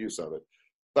full use of it,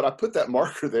 but I put that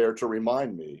marker there to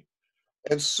remind me.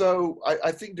 And so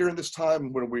I think during this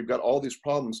time when we've got all these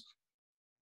problems,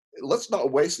 let's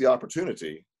not waste the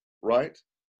opportunity, right?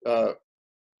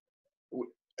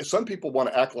 Some people want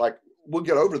to act like we'll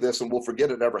get over this and we'll forget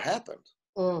it ever happened.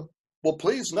 Well,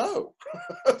 please no,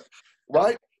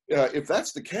 right? If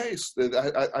that's the case, then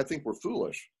I think we're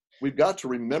foolish. We've got to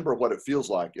remember what it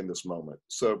feels like in this moment.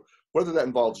 So whether that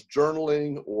involves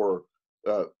journaling or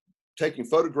taking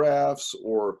photographs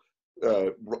or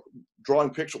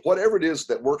drawing pictures, whatever it is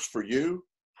that works for you,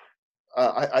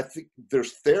 I think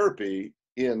there's therapy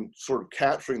in sort of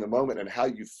capturing the moment and how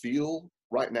you feel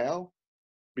right now,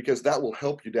 because that will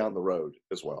help you down the road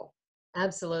as well.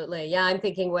 Absolutely. Yeah, I'm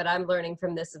thinking what I'm learning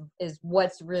from this is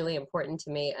what's really important to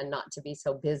me and not to be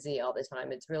so busy all the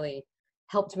time. It's really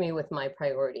helped me with my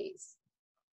priorities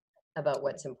about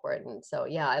what's important. So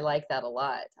yeah, I like that a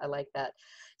lot. I like that.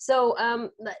 So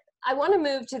I want to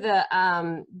move to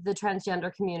the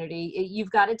transgender community.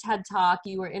 You've got a TED Talk.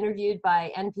 You were interviewed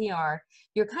by NPR.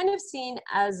 You're kind of seen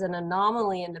as an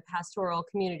anomaly in the pastoral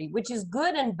community, which is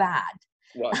good and bad.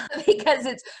 Right. Because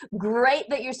it's great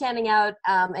that you're standing out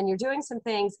and you're doing some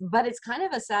things, but it's kind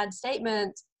of a sad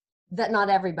statement that not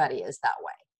everybody is that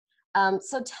way.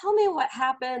 So tell me what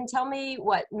happened. Tell me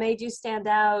what made you stand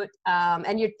out.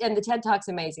 And the TED Talk's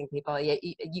amazing, people.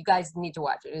 You guys need to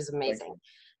watch it. It was amazing.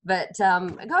 But go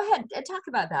ahead and talk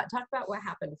about that. Talk about what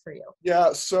happened for you.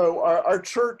 Yeah, so our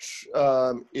church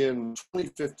in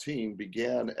 2015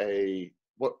 began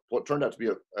what turned out to be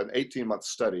an 18-month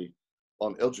study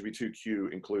on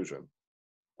LGBTQ inclusion.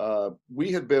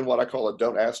 We had been what I call a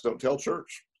don't ask, don't tell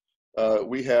church.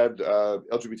 We had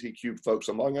LGBTQ folks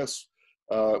among us.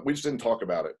 We just didn't talk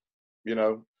about it,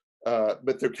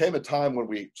 but there came a time when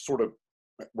we sort of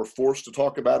were forced to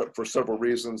talk about it for several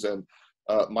reasons. And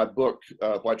my book,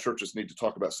 Why Churches Need to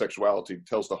Talk About Sexuality,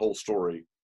 tells the whole story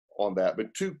on that,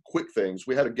 but two quick things.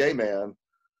 We had a gay man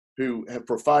who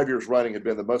for 5 years running had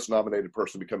been the most nominated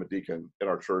person to become a deacon in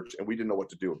our church, and we didn't know what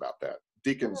to do about that.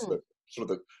 Deacons, sort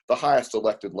of the highest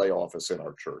elected lay office in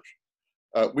our church.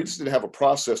 We just didn't have a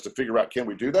process to figure out, can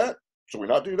we do that? Should we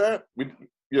not do that?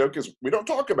 Because we don't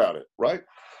talk about it, right?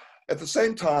 At the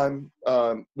same time,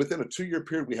 within a 2-year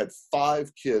period, we had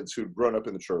 5 kids who'd grown up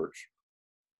in the church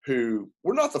who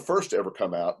were not the first to ever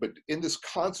come out, but in this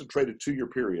concentrated 2-year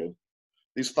period,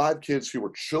 these 5 kids who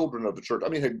were children of the church,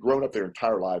 had grown up their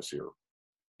entire lives here,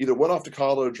 either went off to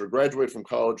college or graduated from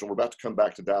college and were about to come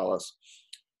back to Dallas,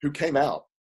 who came out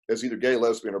as either gay,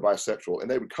 lesbian, or bisexual. And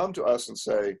they would come to us and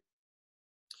say,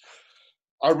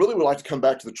 I really would like to come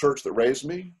back to the church that raised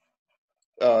me,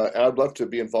 and I'd love to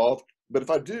be involved. But if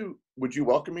I do, would you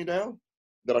welcome me now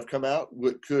that I've come out?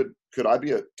 Could I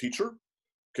be a teacher?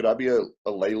 Could I be a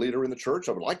lay leader in the church?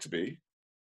 I would like to be.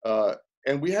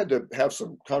 And we had to have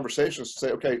some conversations to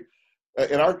say, okay,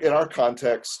 in our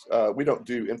context, we don't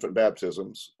do infant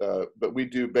baptisms, but we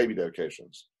do baby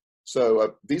dedications.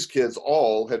 So these kids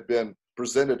all had been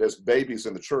presented as babies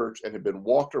in the church and had been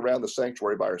walked around the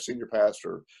sanctuary by our senior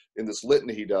pastor in this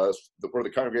litany he does, where the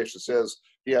congregation says,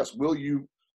 he asks, will you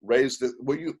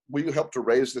help to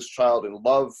raise this child and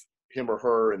love him or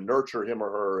her and nurture him or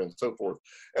her and so forth?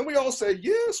 And we all say,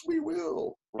 yes, we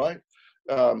will, right?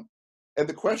 And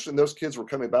the question those kids were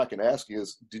coming back and asking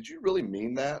is, did you really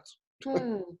mean that?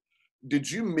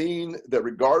 Did you mean that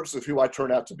regardless of who I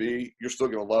turn out to be, you're still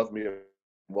going to love me and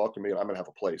welcome me and I'm going to have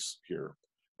a place here?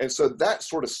 And so that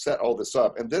sort of set all this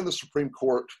up. And then the Supreme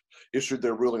Court issued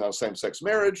their ruling on same-sex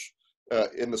marriage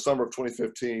in the summer of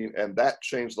 2015, and that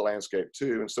changed the landscape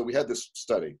too. And so we had this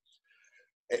study.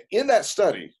 In that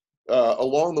study,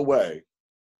 along the way,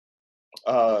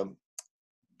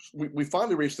 we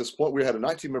finally reached this point. We had a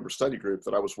 19-member study group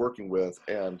that I was working with,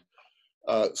 and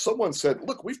someone said,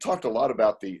 look, we've talked a lot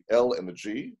about the L and the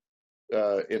G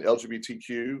in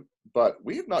LGBTQ, but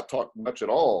we have not talked much at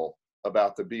all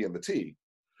about the B and the T.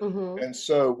 And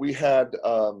so we had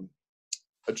a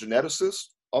geneticist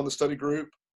on the study group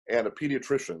and a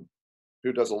pediatrician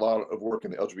who does a lot of work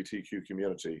in the LGBTQ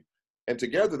community. And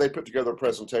together they put together a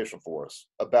presentation for us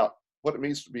about what it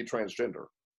means to be transgender.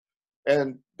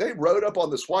 And they wrote up on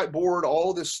this whiteboard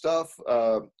all this stuff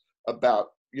about,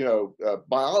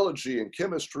 biology and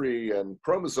chemistry and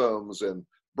chromosomes and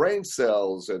brain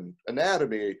cells and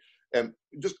anatomy. And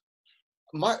just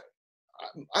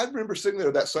I remember sitting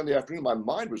there that Sunday afternoon, my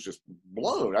mind was just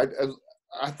blown.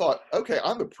 I thought, okay,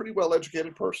 I'm a pretty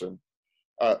well-educated person.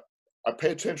 I pay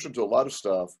attention to a lot of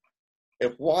stuff.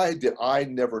 And why did I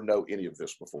never know any of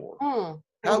this before?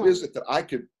 How is it that I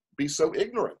could be so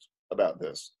ignorant about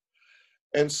this?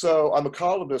 And so I'm a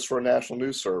columnist for a national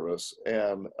news service.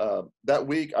 And that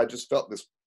week, I just felt this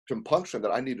compunction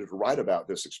that I needed to write about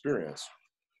this experience.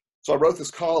 So I wrote this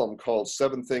column called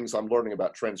 7 Things I'm Learning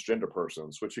About Transgender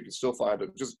Persons, which you can still find.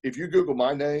 Just if you Google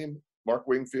my name, Mark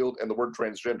Wingfield, and the word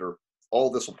transgender, all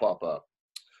this will pop up.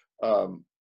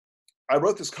 I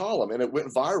wrote this column and it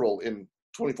went viral in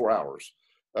 24 hours.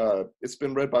 It's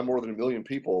been read by more than 1 million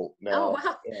people now.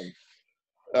 Oh, And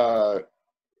wow.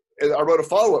 I wrote a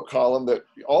follow-up column that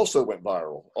also went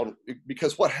viral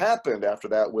because what happened after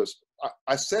that was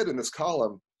I said in this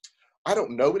column, I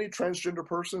don't know any transgender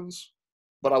persons,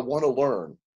 but I want to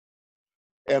learn.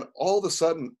 And all of a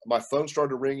sudden, my phone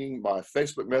started ringing, my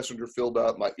Facebook Messenger filled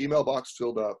up, my email box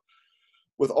filled up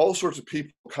with all sorts of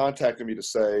people contacting me to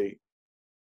say,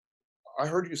 I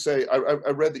heard you say, I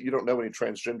read that you don't know any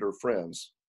transgender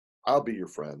friends. I'll be your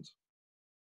friend.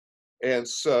 And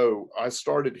so I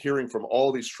started hearing from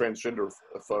all these transgender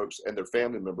folks and their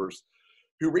family members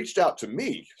who reached out to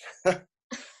me,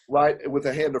 right, with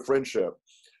a hand of friendship.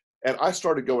 And I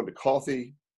started going to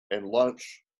coffee and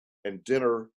lunch and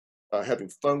dinner, having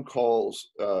phone calls,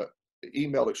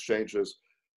 email exchanges.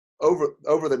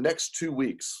 Over the next 2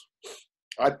 weeks,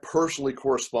 I personally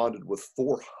corresponded with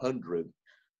 400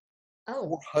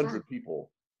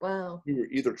 people Wow. who were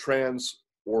either trans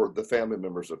or the family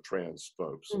members of trans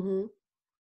folks.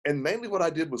 And mainly what I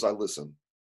did was I listened.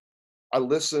 I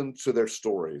listened to their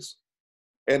stories.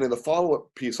 And in the follow-up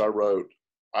piece I wrote,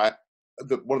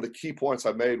 one of the key points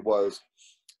I made was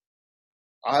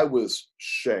I was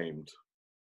shamed.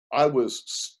 I was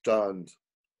stunned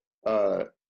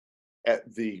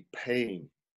at the pain,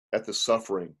 at the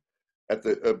suffering, at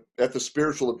the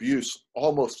spiritual abuse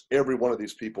almost every one of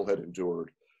these people had endured,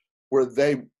 where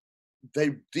they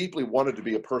deeply wanted to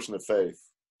be a person of faith.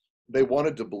 They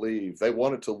wanted to believe, they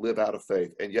wanted to live out of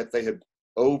faith, and yet they had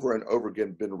over and over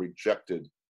again been rejected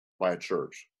by a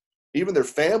church. Even their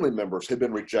family members had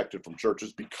been rejected from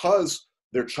churches because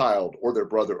their child or their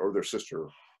brother or their sister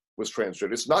was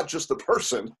transgender. It's not just the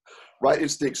person, right?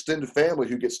 It's the extended family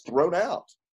who gets thrown out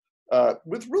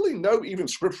with really no even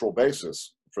scriptural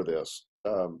basis for this,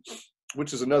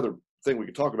 which is another thing we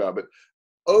could talk about. But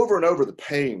over and over, the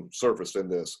pain surfaced in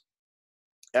this.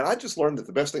 And I just learned that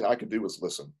the best thing I could do was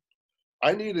listen.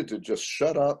 I needed to just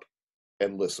shut up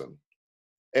and listen.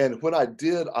 And when I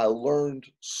did, I learned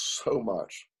so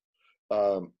much.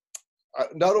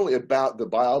 Not only about the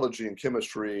biology and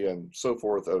chemistry and so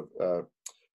forth of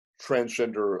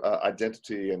transgender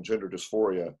identity and gender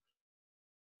dysphoria,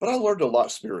 but I learned a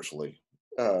lot spiritually.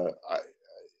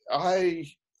 I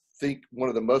think one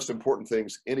of the most important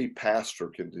things any pastor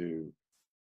can do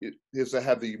is to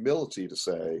have the humility to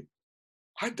say,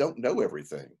 I don't know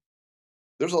everything.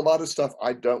 There's a lot of stuff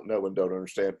I don't know and don't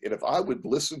understand. And if I would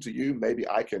listen to you, maybe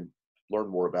I can learn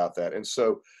more about that. And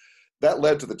so that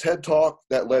led to the TED Talk.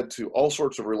 That led to all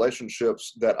sorts of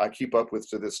relationships that I keep up with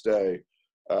to this day.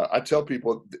 I tell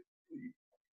people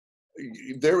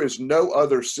there is no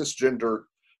other cisgender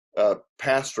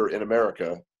pastor in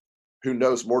America who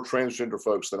knows more transgender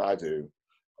folks than I do.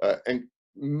 And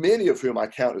many of whom I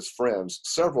count as friends,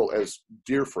 several as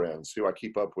dear friends who I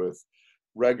keep up with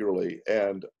regularly.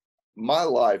 And my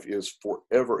life is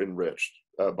forever enriched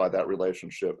by that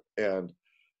relationship. And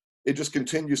it just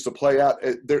continues to play out.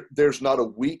 There's not a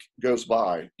week goes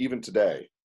by, even today,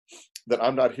 that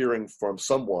I'm not hearing from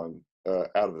someone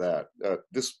out of that.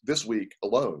 This week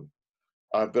alone,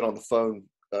 I've been on the phone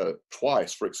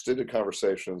twice for extended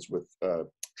conversations with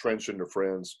transgender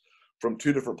friends from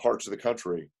 2 different parts of the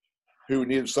country who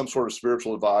needed some sort of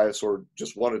spiritual advice or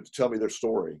just wanted to tell me their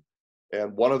story.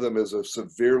 And one of them is a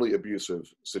severely abusive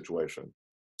situation.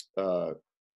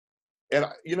 And,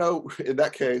 you know, in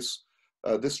that case,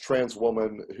 this trans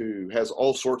woman who has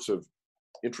all sorts of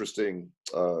interesting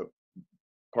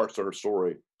parts of her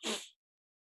story.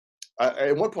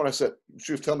 At one point I said,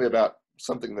 she was telling me about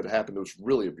something that happened that was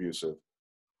really abusive.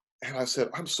 And I said,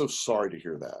 I'm so sorry to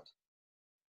hear that.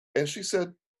 And she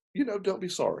said, you know, don't be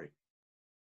sorry.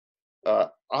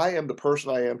 I am the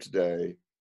person I am today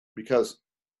because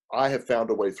I have found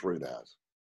a way through that.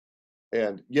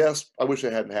 And yes, I wish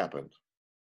it hadn't happened,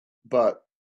 but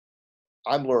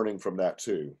I'm learning from that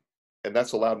too. And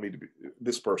that's allowed me to be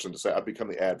this person to say, I've become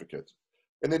the advocate.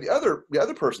 And then the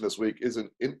other person this week is an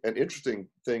interesting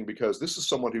thing because this is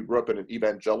someone who grew up in an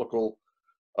evangelical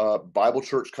Bible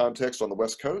church context on the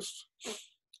West Coast.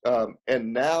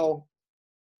 And now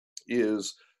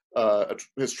has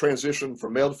transitioned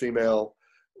from male to female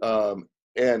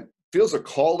and feels a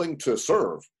calling to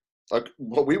serve, like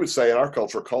what we would say in our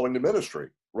culture, calling to ministry,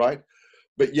 right?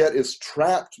 But yet is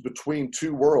trapped between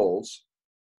 2 worlds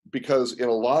because in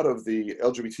a lot of the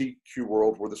LGBTQ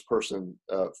world where this person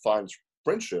finds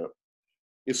friendship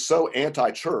is so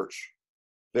anti-church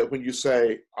that when you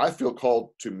say, I feel called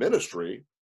to ministry,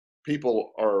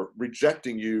 people are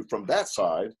rejecting you from that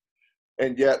side.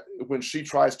 And yet when she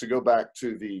tries to go back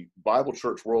to the Bible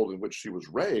church world in which she was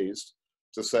raised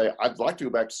to say, I'd like to go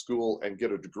back to school and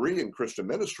get a degree in Christian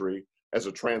ministry as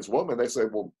a trans woman, they say,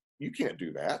 well, you can't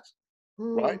do that,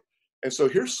 right? And so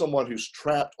here's someone who's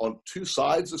trapped on 2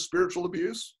 sides of spiritual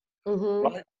abuse,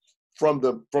 right? From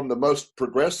the most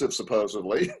progressive,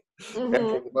 supposedly, and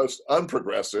from the most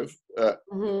unprogressive.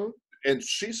 And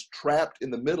she's trapped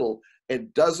in the middle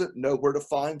and doesn't know where to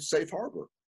find safe harbor.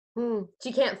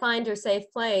 She can't find her safe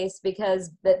place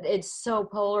because it's so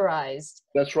polarized.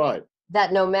 That's right.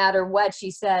 That no matter what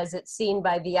she says, it's seen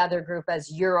by the other group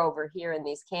as you're over here in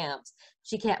these camps.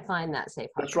 She can't find that safe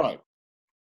harbor. That's right.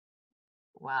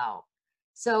 Wow.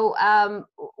 So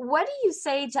what do you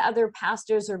say to other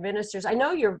pastors or ministers? I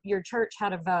know your church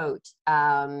had a vote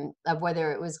of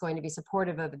whether it was going to be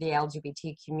supportive of the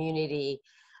LGBT community,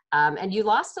 and you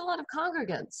lost a lot of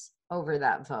congregants over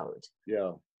that vote.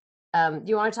 Yeah. Do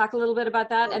you want to talk a little bit about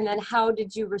that? And then how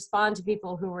did you respond to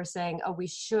people who were saying, oh, we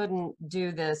shouldn't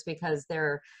do this because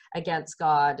they're against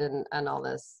God and all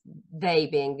this, they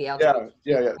being the LGBT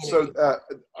Yeah. So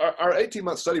our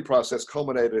 18-month study process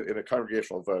culminated in a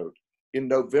congregational vote in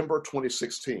November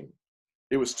 2016.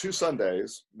 It was 2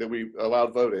 Sundays that we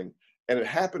allowed voting, and it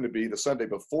happened to be the Sunday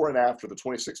before and after the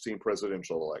 2016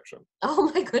 presidential election.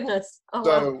 Oh my goodness. Oh,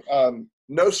 so wow.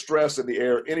 No stress in the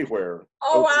air anywhere.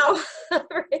 Oh, wow.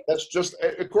 Right. That's just,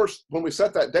 of course, when we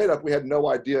set that date up, we had no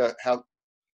idea how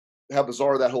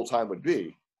bizarre that whole time would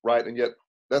be, right? And yet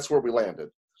that's where we landed.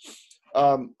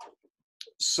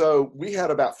 So we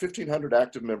had about 1,500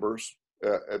 active members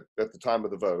at the time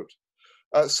of the vote.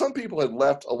 Some people had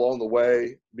left along the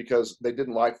way because they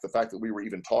didn't like the fact that we were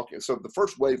even talking. So the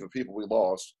first wave of people we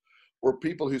lost were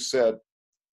people who said,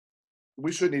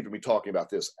 we shouldn't even be talking about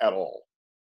this at all.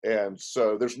 And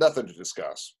so there's nothing to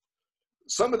discuss.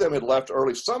 some of them had left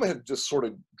early. Some had just sort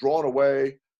of drawn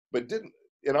away, but didn't,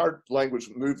 in our language,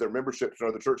 move their membership to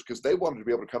another church because they wanted to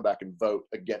be able to come back and vote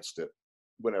against it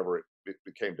whenever it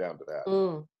came down to that.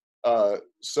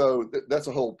 So that's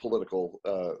a whole political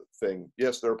thing.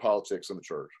 Yes, there are politics in the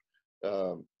church.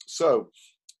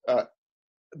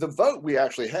 The vote we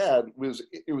actually had was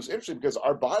interesting because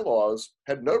our bylaws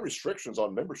had no restrictions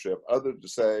on membership other than to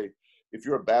say, if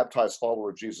you're a baptized follower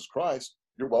of Jesus Christ,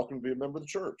 you're welcome to be a member of the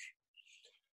church.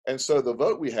 And so the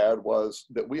vote we had was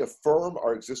that we affirm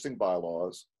our existing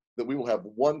bylaws, that we will have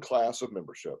one class of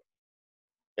membership.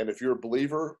 And if you're a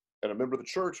believer and a member of the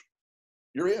church,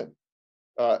 you're in.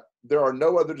 There are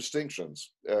no other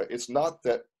distinctions. It's not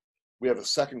that we have a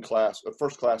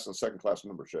first class and second class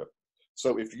membership.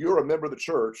 So if you're a member of the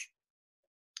church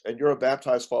and you're a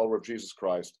baptized follower of Jesus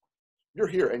Christ, you're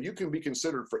here and you can be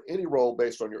considered for any role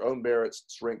based on your own merits,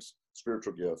 strengths,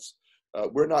 spiritual gifts.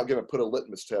 We're not going to put a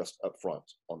litmus test up front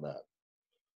on that.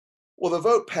 Well, the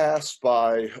vote passed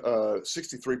by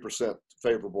 63%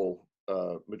 favorable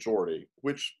majority,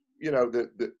 which,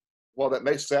 while that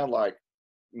may sound like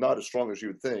not as strong as you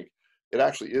would think, it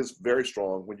actually is very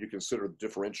strong when you consider the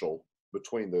differential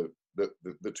between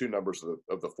the two numbers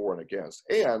of the for and against.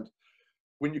 And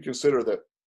when you consider that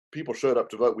people showed up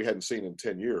to vote we hadn't seen in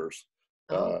 10 years,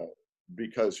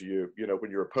 because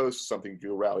when you're opposed to something,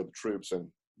 you rally the troops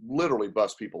and literally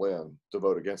bust people in to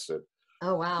vote against it.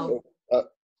 Oh, wow. So,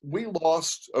 we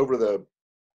lost over the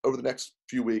next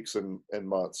few weeks and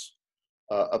months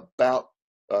about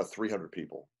 300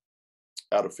 people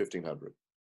out of 1,500.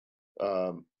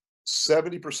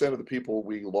 70% of the people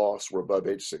we lost were above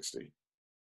age 60.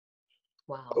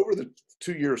 Wow. Over the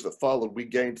 2 years that followed, we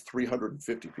gained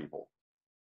 350 people.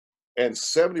 And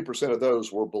 70% of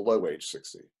those were below age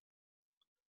 60.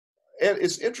 And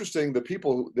it's interesting, the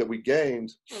people that we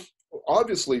gained,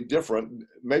 obviously different,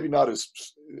 maybe not as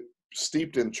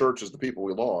steeped in church as the people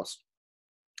we lost,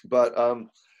 but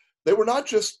they were not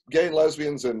just gay and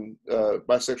lesbians and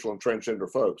bisexual and transgender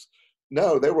folks.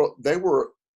 No, they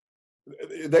were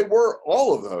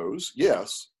all of those,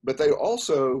 yes, but they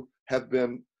also have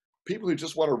been people who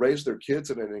just want to raise their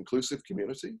kids in an inclusive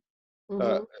community,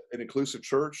 an inclusive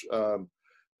church,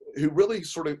 who really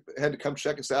sort of had to come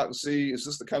check us out and see, is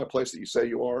this the kind of place that you say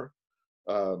you are?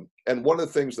 And one of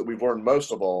the things that we've learned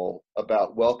most of all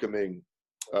about welcoming,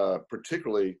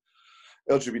 particularly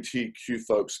LGBTQ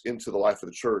folks into the life of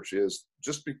the church, is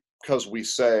just because we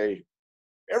say,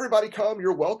 everybody come,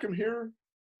 you're welcome here,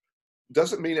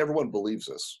 doesn't mean everyone believes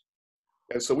us.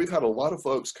 And so we've had a lot of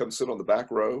folks come sit on the back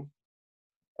row,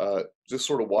 just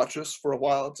sort of watch us for a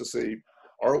while to see,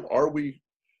 are we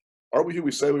who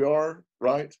we say we are,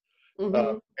 right?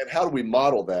 And how do we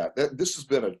model that? This has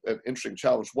been an interesting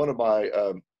challenge. One of my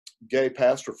gay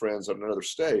pastor friends in another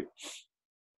state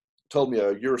told me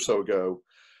a year or so ago,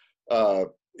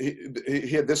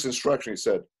 he had this instruction. He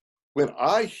said, when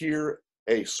I hear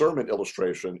a sermon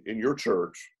illustration in your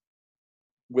church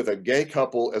with a gay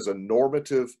couple as a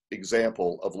normative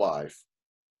example of life,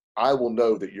 I will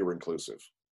know that you're inclusive.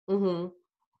 Don't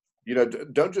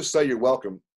just say you're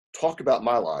welcome. Talk about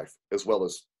my life as well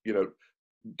as,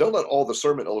 don't let all the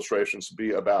sermon illustrations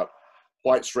be about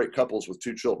white straight couples with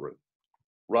 2 children,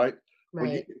 right?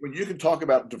 When you can talk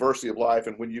about diversity of life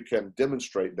and when you can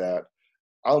demonstrate that,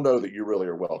 I'll know that you really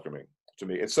are welcoming to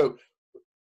me. And so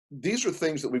these are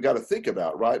things that we've got to think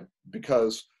about, right?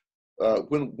 Because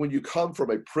when you come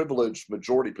from a privileged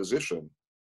majority position,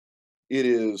 it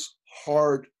is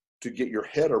hard to get your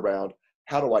head around,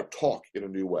 how do I talk in a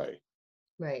new way?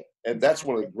 Right. And that's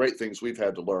one of the great things we've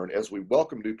had to learn as we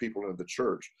welcome new people into the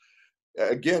church.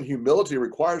 Again, humility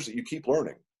requires that you keep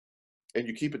learning and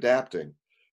you keep adapting.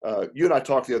 You and I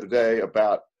talked the other day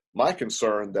about my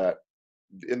concern that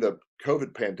in the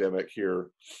COVID pandemic here,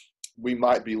 we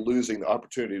might be losing the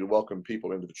opportunity to welcome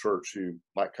people into the church who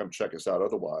might come check us out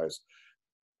otherwise.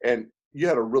 And you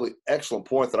had a really excellent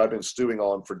point that I've been stewing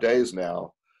on for days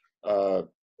now,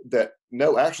 that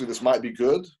no, actually this might be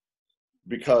good,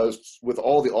 because with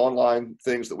all the online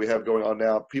things that we have going on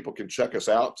now, people can check us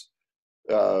out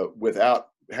without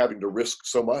having to risk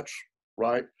so much,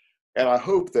 right? And I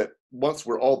hope that once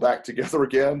we're all back together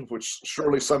again, which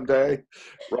surely someday,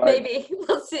 right? Maybe,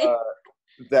 we'll see.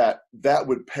 That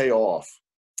would pay off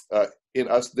in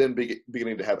us then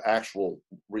beginning to have actual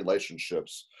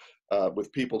relationships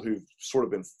with people who've sort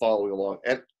of been following along.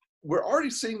 And we're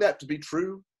already seeing that to be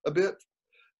true a bit.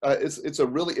 It's a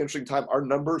really interesting time. Our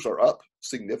numbers are up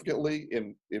significantly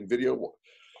in video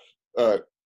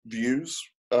views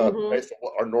based on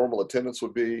what our normal attendance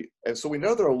would be. And so we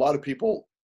know there are a lot of people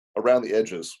around the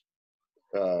edges.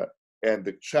 And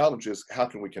the challenge is, how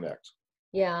can we connect?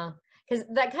 Yeah, Because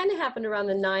that kind of happened around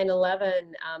the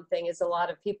 9/11 thing, is a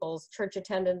lot of people's church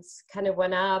attendance kind of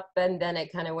went up and then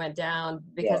it kind of went down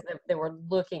because they were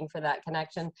looking for that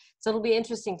connection. So it'll be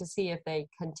interesting to see if they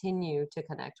continue to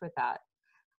connect with that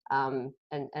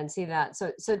and see that.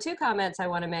 So two comments I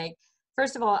want to make.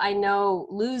 First of all, I know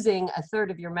losing a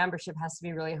third of your membership has to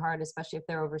be really hard, especially if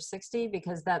they're over 60,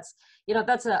 because that's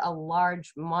a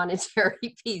large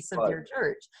monetary piece of your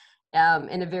church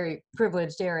in a very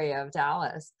privileged area of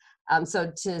Dallas.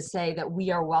 So to say that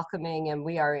we are welcoming and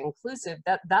we are inclusive,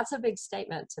 that's a big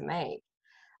statement to make.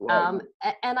 Right.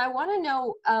 And I want to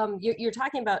know, you're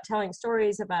talking about telling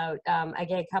stories about a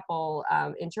gay couple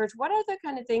in church. What other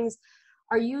kind of things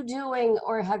are you doing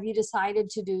or have you decided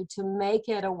to do to make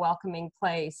it a welcoming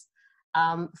place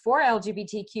for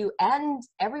LGBTQ and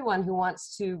everyone who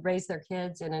wants to raise their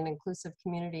kids in an inclusive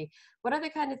community? What other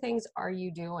kind of things are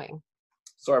you doing?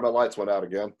 Sorry, my lights went out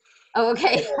again. Oh,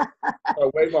 okay. I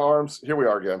wave my arms. Here we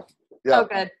are again. Yeah. Oh,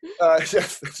 good.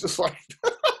 Yes, it's just like,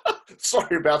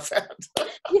 sorry about that.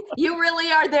 You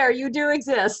really are there. You do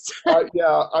exist.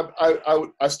 Yeah,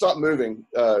 I stopped moving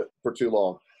for too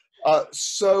long.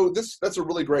 So that's a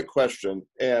really great question,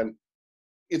 and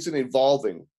it's an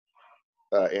evolving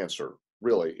answer,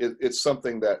 really. It's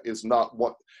something that is not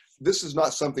what, this is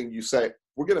not something you say,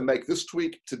 we're going to make this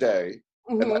tweak today,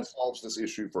 and that solves this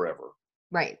issue forever.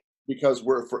 Right. Because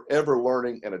we're forever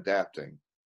learning and adapting.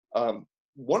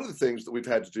 One of the things that we've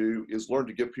had to do is learn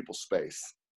to give people space.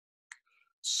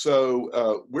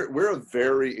 So we're a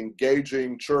very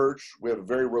engaging church. We have a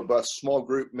very robust small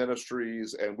group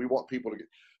ministries, and we want people to get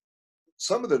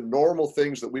some of the normal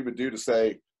things that we would do to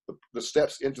say the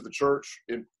steps into the church.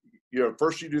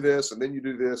 First you do this, and then you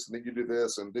do this, and then you do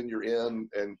this, and then you're in,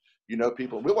 and you know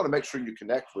people. We want to make sure you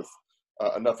connect with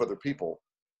enough other people.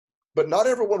 But not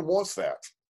everyone wants that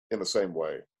in the same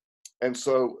way. And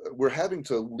so we're having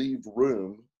to leave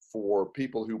room for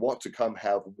people who want to come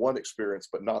have one experience,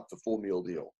 but not the full meal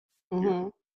deal. Mm-hmm.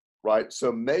 Right? So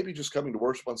maybe just coming to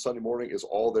worship on Sunday morning is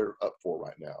all they're up for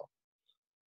right now.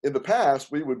 In the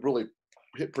past, we would really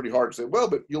hit pretty hard and say, well,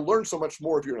 but you'll learn so much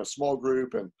more if you're in a small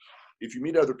group and if you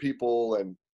meet other people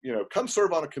and, come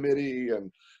serve on a committee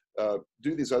and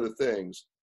do these other things.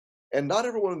 And not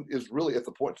everyone is really at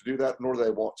the point to do that, nor do they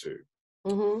want to.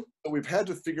 Mm-hmm. So we've had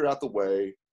to figure out the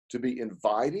way to be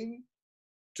inviting,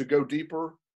 to go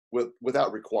deeper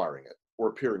without requiring it or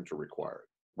appearing to require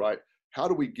it, right? How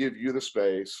do we give you the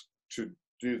space to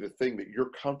do the thing that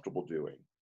you're comfortable doing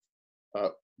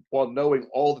while knowing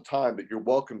all the time that you're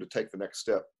welcome to take the next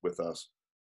step with us,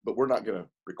 but we're not going to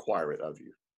require it of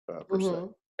you per se.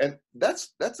 And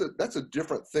that's a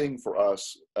different thing for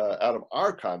us out of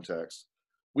our context.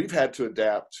 We've had to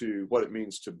adapt to what it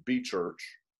means to be church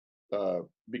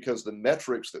because the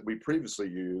metrics that we previously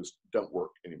used don't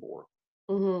work anymore.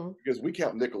 Mm-hmm. Because we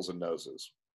count nickels and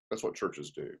noses. That's what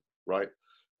churches do, right?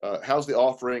 How's the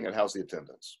offering and how's the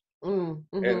attendance?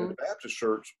 Mm-hmm. And in the Baptist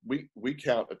church, we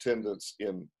count attendance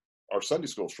in our Sunday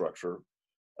school structure,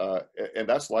 and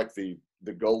that's like the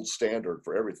gold standard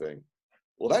for everything.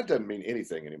 Well, that doesn't mean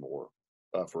anything anymore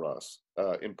for us,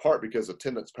 in part because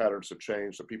attendance patterns have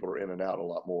changed, so people are in and out a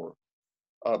lot more.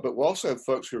 But we also have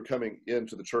folks who are coming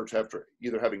into the church after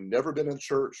either having never been in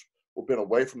church or been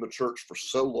away from the church for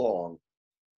so long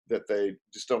that they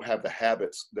just don't have the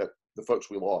habits that the folks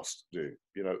we lost do.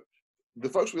 The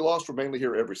folks we lost were mainly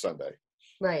here every Sunday.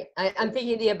 Right. I'm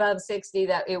thinking the above 60,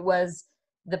 that it was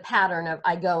the pattern of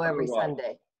I go every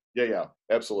Sunday. Yeah,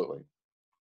 absolutely.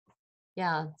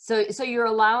 Yeah. So you're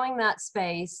allowing that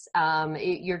space.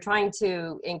 You're trying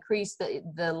to increase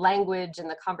the language and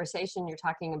the conversation you're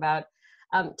talking about.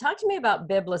 Talk to me about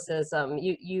biblicism.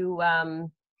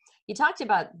 You talked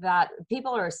about that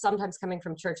people are sometimes coming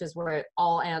from churches where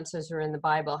all answers are in the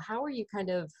Bible. How are you kind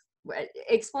of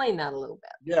explain that a little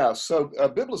bit? Yeah. So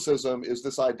biblicism is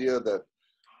this idea that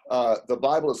the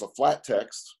Bible is a flat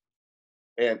text,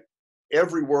 and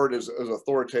every word is as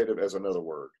authoritative as another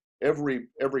word. Every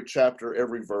chapter,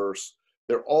 every verse,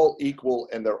 they're all equal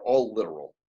and they're all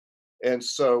literal. And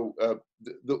so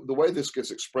the way this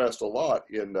gets expressed a lot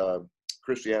in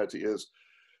Christianity is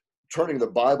turning the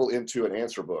Bible into an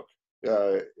answer book.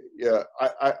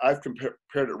 I've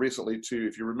compared it recently to,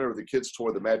 if you remember the kids'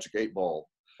 toy, the Magic 8 Ball,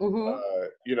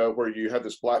 where you have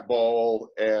this black ball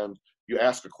and you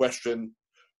ask a question,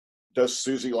 does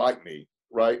Susie like me,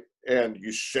 right? And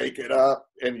you shake it up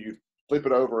and you flip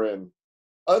it over and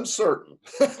uncertain.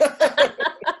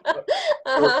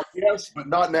 Or, yes, but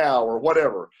not now, or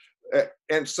whatever.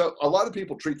 And so a lot of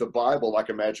people treat the Bible like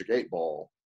a Magic 8 Ball,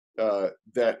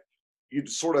 that you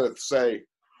sort of say,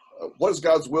 what is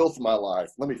God's will for my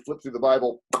life? Let me flip through the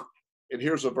Bible, and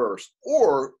here's a verse.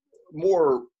 Or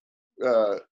more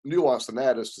nuanced than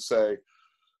that is to say,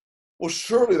 well,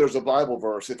 surely there's a Bible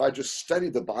verse. If I just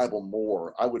studied the Bible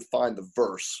more, I would find the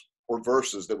verse or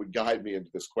verses that would guide me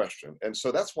into this question. And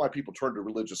so that's why people turn to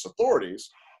religious authorities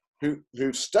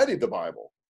who studied the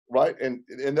Bible, right? And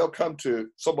they'll come to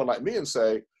someone like me and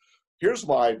say, here's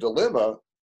my dilemma.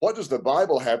 What does the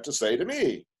Bible have to say to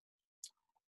me?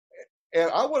 And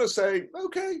I want to say,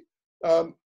 okay,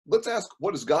 let's ask,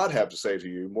 what does God have to say to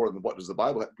you more than what does the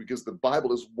Bible have? Because the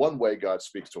Bible is one way God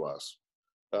speaks to us.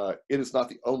 It is not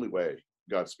the only way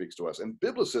God speaks to us. And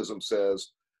Biblicism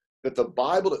says that the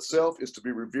Bible itself is to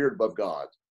be revered above God.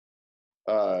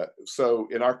 So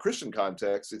in our Christian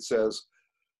context, it says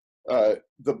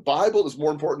the Bible is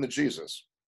more important than Jesus.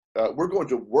 We're going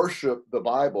to worship the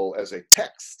Bible as a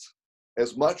text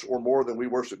as much or more than we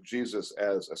worship Jesus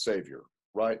as a savior,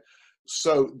 right?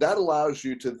 So that allows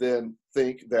you to then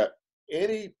think that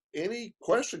any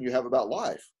question you have about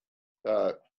life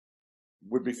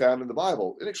would be found in the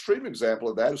Bible. An extreme example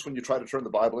of that is when you try to turn the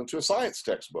Bible into a science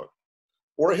textbook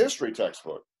or a history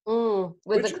textbook.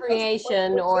 With the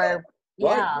creation or,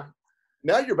 right? yeah.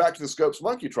 Now you're back to the Scopes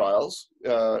monkey trials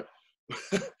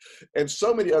and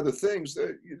so many other things.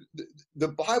 The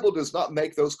Bible does not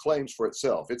make those claims for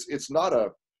itself. It's not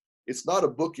a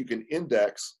book you can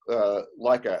index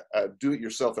like a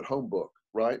do-it-yourself at home book,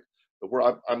 right?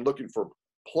 Where I'm looking for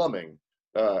plumbing.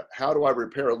 How do I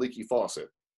repair a leaky faucet?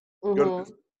 Go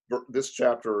to this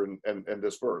chapter and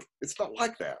this verse. It's not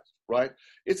like that, right?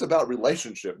 It's about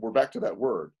relationship. We're back to that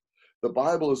word. The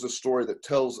Bible is a story that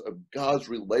tells of God's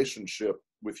relationship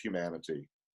with humanity.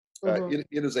 It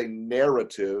is a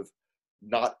narrative,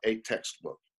 not a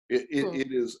textbook. It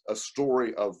is a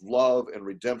story of love and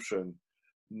redemption,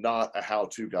 not a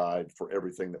how-to guide for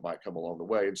everything that might come along the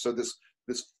way. And so this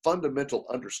fundamental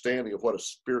understanding of what a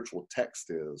spiritual text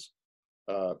is,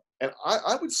 and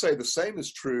I would say the same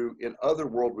is true in other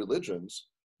world religions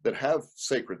that have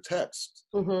sacred texts,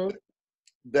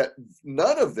 that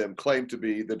none of them claim to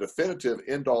be the definitive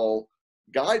end-all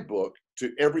guidebook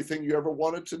to everything you ever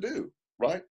wanted to do,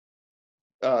 right?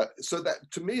 So that,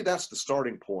 to me, that's the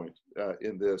starting point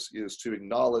in this, is to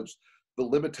acknowledge the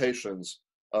limitations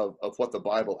of what the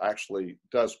Bible actually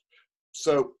does.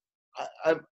 So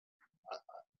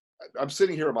I'm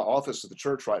sitting here in my office at the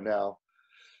church right now,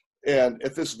 and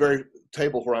at this very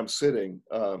table where I'm sitting,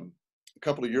 a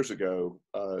couple of years ago,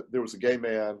 there was a gay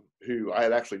man who I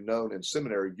had actually known in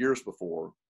seminary years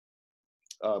before,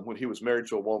 when he was married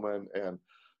to a woman, and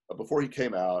before he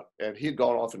came out, and he had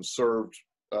gone off and served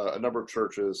a number of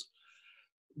churches.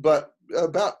 But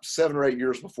about 7 or 8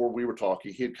 years before we were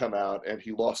talking, he had come out and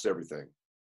he lost everything.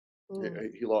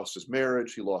 He lost his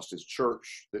marriage, he lost his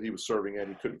church that he was serving in,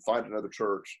 he couldn't find another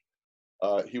church.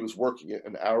 He was working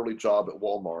an hourly job at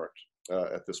Walmart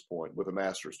at this point with a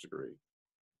master's degree.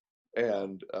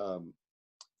 And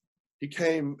he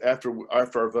came after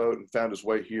our vote and found his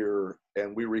way here,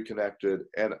 and we reconnected.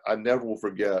 And I never will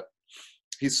forget,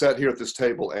 he sat here at this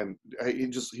table and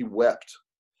he wept.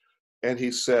 And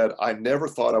he said, I never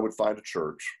thought I would find a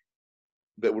church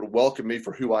that would welcome me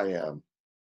for who I am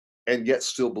and yet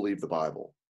still believe the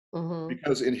Bible.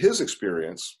 Because in his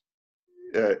experience,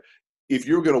 if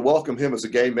you were going to welcome him as a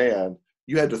gay man,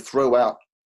 you had to throw out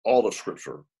all of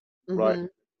Scripture, right?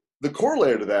 The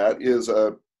corollary to that is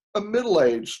a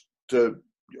middle-aged to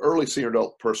early senior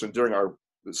adult person during our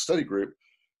study group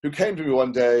who came to me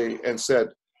one day and said,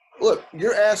 look,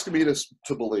 you're asking me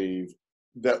to believe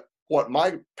that what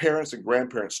my parents and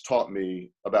grandparents taught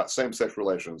me about same-sex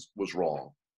relations was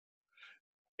wrong.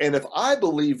 And if I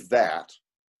believe that,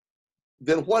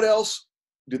 then what else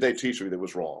did they teach me that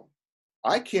was wrong?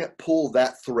 I can't pull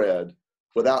that thread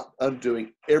without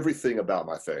undoing everything about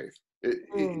my faith.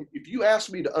 If you ask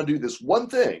me to undo this one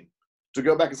thing, to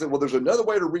go back and say, well, there's another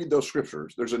way to read those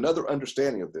scriptures, there's another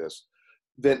understanding of this,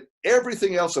 then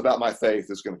everything else about my faith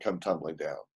is going to come tumbling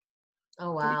down.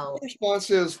 Oh, wow. The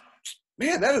response is,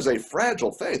 man, that is a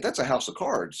fragile faith. That's a house of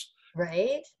cards.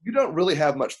 Right. You don't really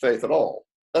have much faith at all.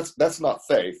 That's not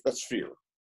faith, that's fear,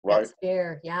 right? That's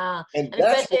fear, yeah. And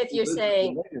especially if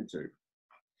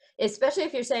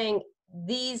you're saying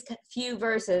these few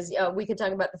verses, we could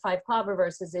talk about the 5 clobber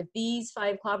verses. If these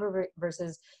 5 clobber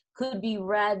verses could be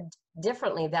read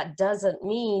differently, that doesn't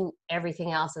mean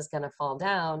everything else is going to fall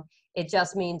down. It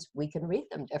just means we can read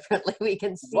them differently. We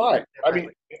can see them I mean,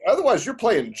 otherwise you're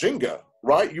playing Jenga,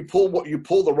 right? You pull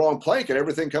the wrong plank and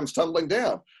everything comes tumbling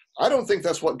down. I don't think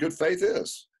that's what good faith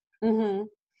is.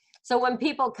 So when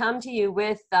people come to you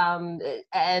with,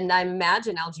 and I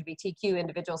imagine LGBTQ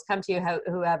individuals come to you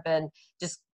who have been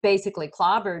just basically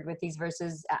clobbered with these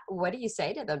verses, what do you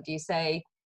say to them? Do you say,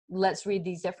 let's read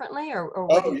these differently, or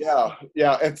what? Oh yeah,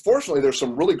 yeah. And fortunately, there's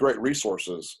some really great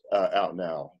resources out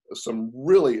now. Some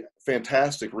really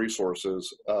fantastic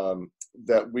resources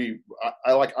that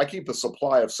I like. I keep a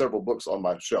supply of several books on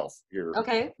my shelf here.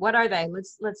 Okay, what are they?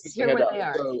 Let's hear what they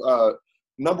are. So,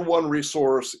 number one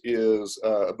resource is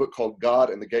a book called God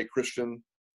and the Gay Christian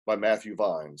by Matthew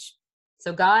Vines.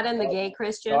 So God and the Gay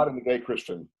Christian? God and the Gay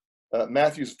Christian.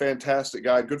 Matthew's a fantastic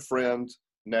guy, good friend.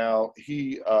 Now,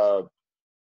 he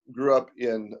grew up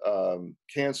in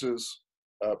Kansas,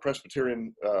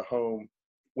 Presbyterian home,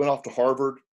 went off to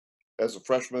Harvard as a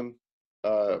freshman,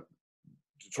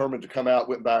 determined to come out,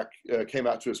 went back, came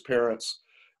out to his parents,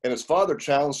 and his father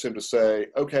challenged him to say,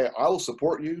 okay, I will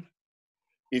support you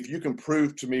if you can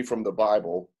prove to me from the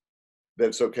Bible that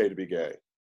it's okay to be gay.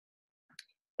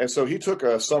 And so he took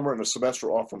a summer and a semester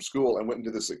off from school and went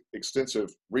into this extensive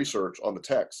research on the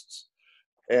texts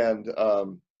and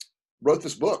wrote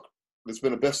this book. It's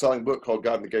been a best-selling book called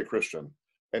God and the Gay Christian.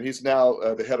 And he's now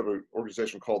the head of an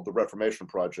organization called the Reformation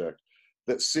Project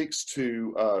that seeks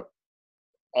to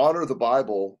honor the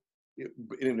Bible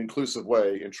in an inclusive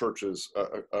way in churches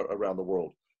around the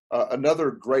world.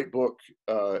 Another great book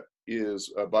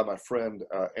is by my friend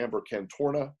Amber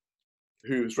Cantorna,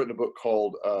 who's written a book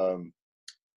called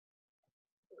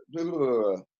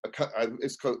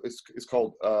it's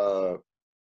called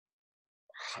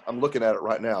I'm looking at it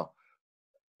right now.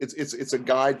 It's a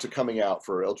guide to coming out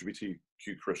for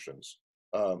LGBTQ Christians.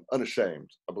 Unashamed,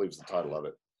 I believe is the title of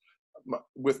it.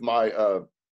 With my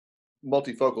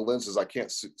multifocal lenses, I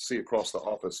can't see across the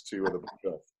office to the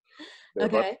bookshelf.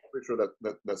 Okay. I'm pretty sure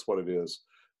that's what it is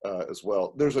as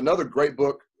well. There's another great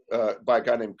book by a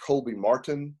guy named Colby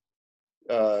Martin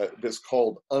that's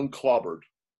called Unclobbered.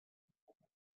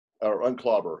 Or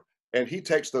unclobber, and he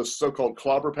takes those so-called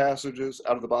clobber passages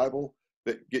out of the Bible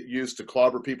that get used to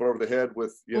clobber people over the head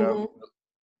with, you know,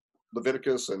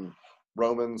 Leviticus and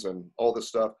Romans and all this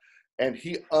stuff, and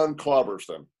he unclobbers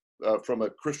them from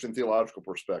a Christian theological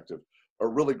perspective. A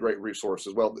really great resource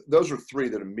as well. Those are three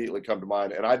that immediately come to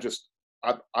mind, and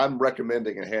I'm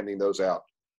recommending and handing those out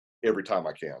every time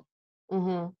I can.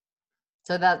 Mm-hmm.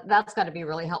 So that's got to be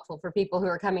really helpful for people who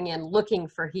are coming in looking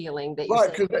for healing. That Right,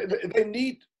 because they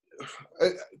need.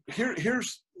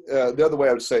 Here's the other way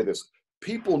I would say this.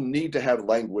 People need to have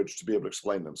language to be able to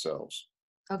explain themselves.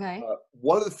 Okay.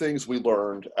 One of the things we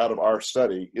learned out of our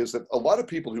study is that a lot of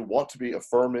people who want to be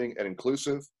affirming and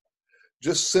inclusive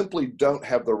just simply don't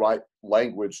have the right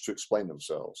language to explain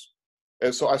themselves.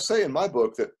 And so I say in my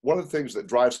book that one of the things that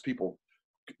drives people,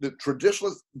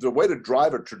 the way to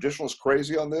drive a traditionalist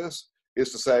crazy on this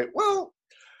is to say, well,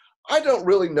 I don't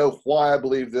really know why I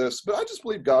believe this, but I just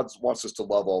believe God wants us to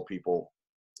love all people.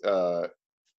 And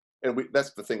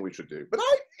that's the thing we should do. But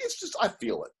I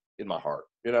feel it in my heart,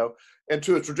 you know? And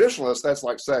to a traditionalist, that's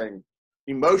like saying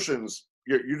emotions,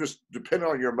 you're just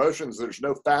dependent on your emotions. There's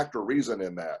no fact or reason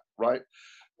in that, right?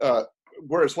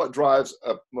 Whereas what drives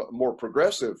a more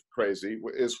progressive crazy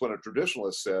is when a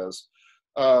traditionalist says,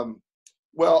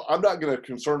 well, I'm not going to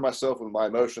concern myself with my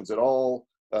emotions at all.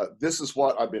 This is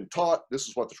what I've been taught. This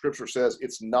is what the scripture says.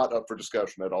 It's not up for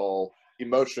discussion at all.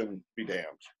 Emotion be damned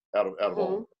out of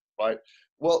all, right?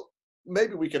 Well,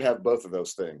 maybe we can have both of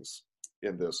those things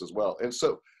in this as well. And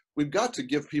so we've got to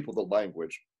give people the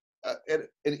language. And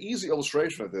an easy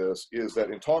illustration of this is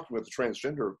that in talking with the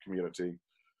transgender community,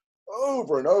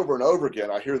 over and over and over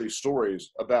again, I hear these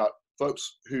stories about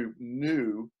folks who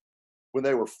knew when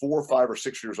they were 4, 5, or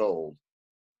 6 years old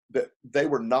that they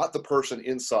were not the person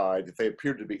inside that they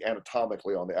appeared to be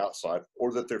anatomically on the outside,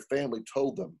 or that their family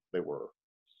told them they were.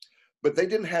 But they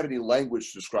didn't have any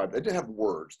language to describe. They didn't have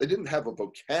words. They didn't have a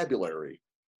vocabulary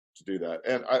to do that.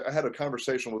 And I had a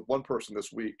conversation with one person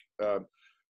this week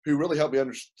who really helped me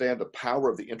understand the power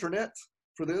of the internet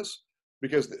for this,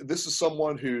 because this is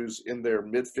someone who's in their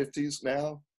mid-50s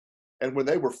now. And when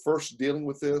they were first dealing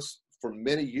with this for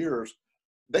many years,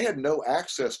 they had no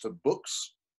access to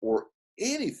books or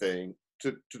anything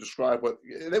to describe what,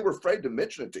 they were afraid to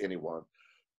mention it to anyone.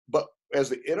 But as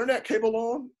the internet came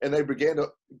along and they began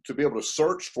to be able to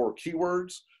search for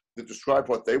keywords that described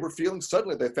what they were feeling,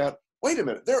 suddenly they found, wait a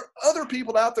minute, there are other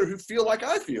people out there who feel like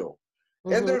I feel.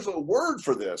 And there's a word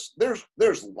for this.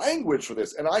 There's language for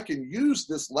this. And I can use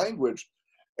this language.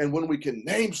 And when we can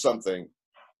name something,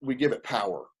 we give it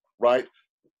power, right?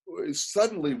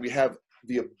 Suddenly we have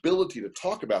the ability to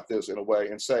talk about this in a way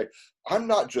and say, I'm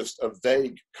not just a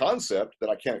vague concept that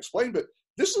I can't explain, but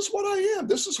this is what I am.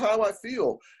 This is how I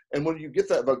feel. And when you get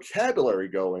that vocabulary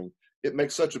going, it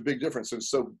makes such a big difference. And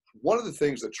so one of the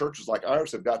things that churches like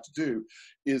ours have got to do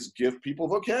is give people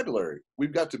vocabulary.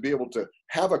 We've got to be able to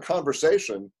have a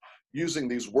conversation using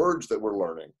these words that we're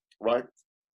learning right?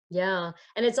 Yeah.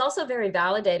 And it's also very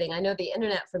validating. I know the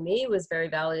internet for me was very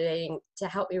validating to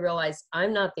help me realize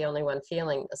I'm not the only one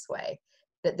feeling this way,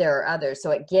 that there are others.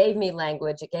 So it gave me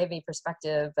language, it gave me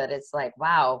perspective, but it's like,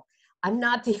 wow, I'm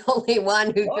not the only one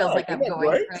who feels like Isn't I'm that going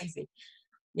great? crazy.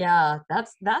 Yeah,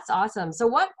 that's awesome. So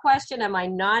what question am I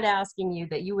not asking you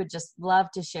that you would just love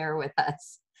to share with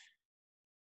us?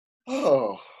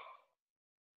 Oh,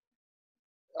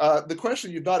 the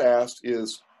question you've not asked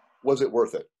is, was it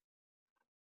worth it?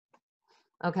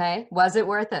 Okay. Was it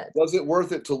worth it? Was it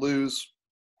worth it to lose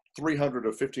 300 or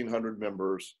 1,500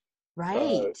 members,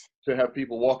 Right. to have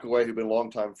people walk away who've been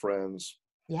longtime friends,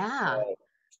 Yeah.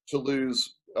 to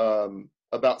lose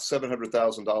about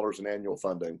 $700,000 in annual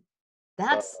funding,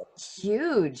 That's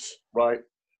huge. right?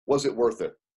 Was it worth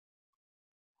it?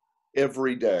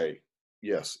 Every day,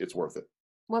 yes, it's worth it.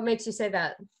 What makes you say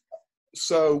that?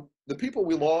 So the people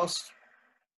we lost,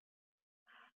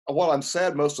 while I'm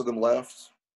sad most of them left,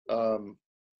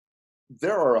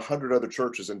 there are 100 other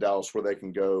churches in Dallas where they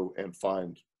can go and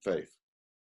find faith.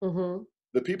 Mm-hmm.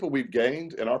 The people we've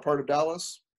gained in our part of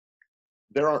Dallas,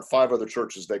 there aren't 5 other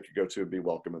churches they could go to and be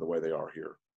welcome in the way they are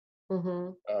here.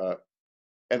 Mm-hmm.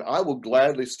 And I will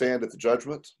gladly stand at the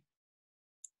judgment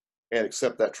and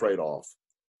accept that trade-off,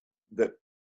 that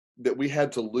we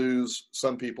had to lose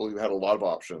some people who had a lot of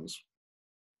options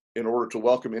in order to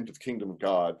welcome into the kingdom of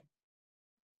God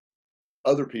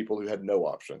other people who had no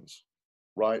options,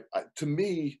 right? To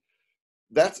me,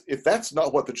 if that's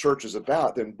not what the church is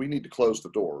about, then we need to close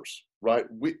the doors, right?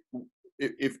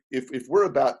 If we're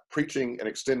about preaching and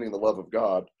extending the love of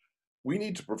God, we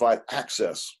need to provide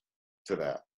access to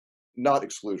that, not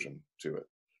exclusion to it.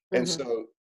 And Mm-hmm. so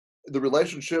the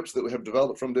relationships that have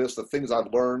developed from this, the things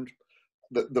I've learned,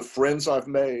 the friends I've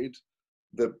made,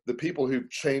 the people who've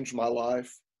changed my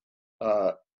life,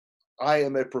 I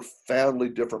am a profoundly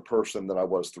different person than I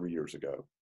was 3 years ago.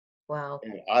 Wow.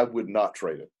 And I would not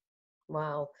trade it.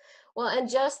 Wow. Well, and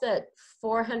just that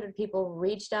 400 people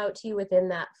reached out to you within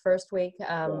that first week,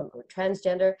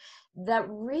 transgender, that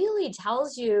really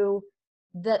tells you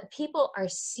that people are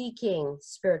seeking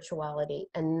spirituality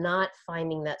and not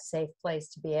finding that safe place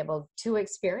to be able to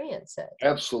experience it.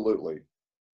 Absolutely.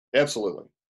 Absolutely.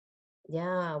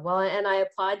 Yeah. Well, and I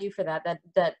applaud you for that.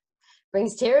 That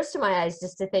brings tears to my eyes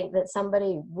just to think that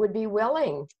somebody would be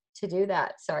willing to do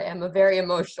that. Sorry, I'm a very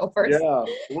emotional person. Yeah.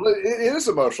 Well, it is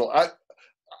emotional.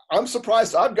 I'm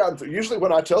surprised I've gotten through. Usually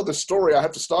when I tell this story, I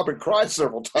have to stop and cry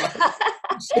several times.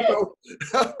 So,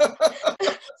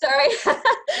 Sorry.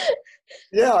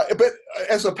 yeah, but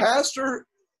as a pastor,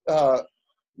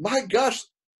 my gosh,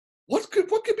 what could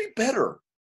be better?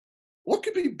 What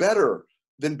could be better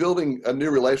than building a new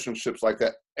relationships like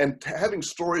that and having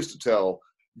stories to tell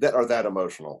that are that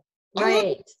emotional?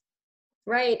 Right.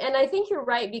 Right. And I think you're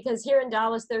right, because here in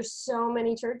Dallas, there's so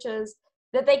many churches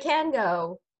that they can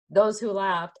go, those who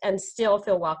left, and still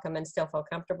feel welcome and still feel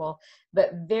comfortable,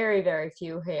 but very, very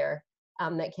few here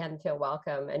that can feel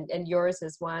welcome. And yours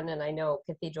is one, and I know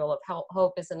Cathedral of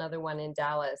Hope is another one in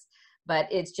Dallas, but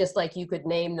it's just like you could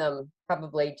name them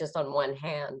probably just on one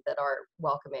hand that are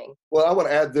welcoming. Well, I want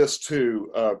to add this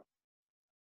too.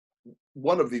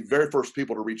 One of the very first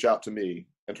people to reach out to me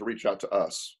and to reach out to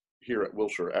us here at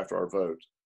Wilshire after our vote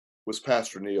was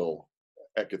Pastor Neil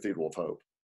at Cathedral of Hope.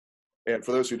 And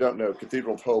for those who don't know,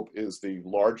 Cathedral of Hope is the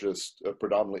largest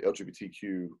predominantly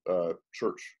LGBTQ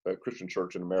church, Christian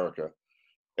church in America,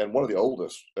 and one of the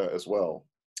oldest as well.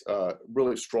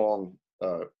 Really strong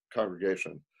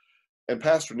congregation. And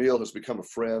Pastor Neil has become a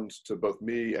friend to both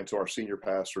me and to our senior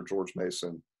pastor, George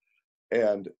Mason.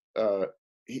 And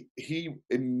he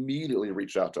immediately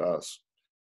reached out to us.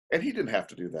 And he didn't have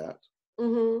to do that.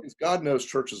 Mm-hmm. Because God knows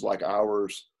churches like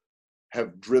ours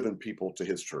have driven people to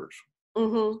his church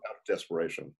Mm-hmm. out of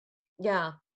desperation.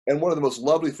 Yeah. And one of the most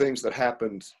lovely things that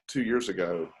happened 2 years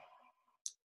ago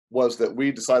was that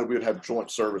we decided we would have joint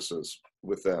services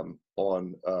with them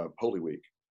on Holy Week.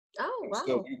 Oh, wow.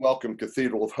 So we welcomed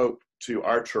Cathedral of Hope to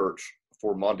our church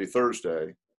for Maundy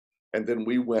Thursday, and then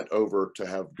we went over to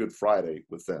have Good Friday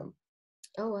with them.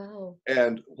 Oh, wow.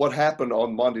 And what happened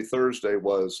on Maundy Thursday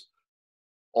was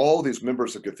all these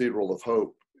members of Cathedral of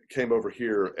Hope came over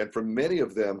here, and for many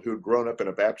of them who had grown up in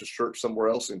a Baptist church somewhere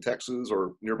else in Texas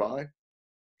or nearby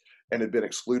and had been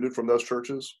excluded from those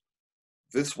churches,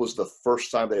 this was the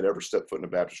first time they had ever stepped foot in a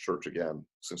Baptist church again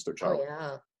since their childhood. Oh,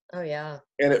 yeah. Oh, yeah.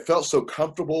 And it felt so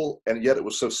comfortable, and yet it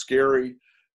was so scary,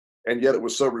 and yet it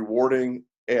was so rewarding,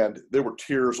 and there were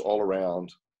tears all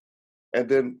around. And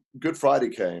then Good Friday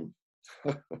came,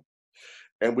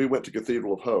 and we went to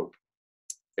Cathedral of Hope,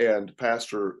 and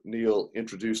Pastor Neil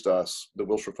introduced us, the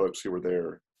Wilshire folks who were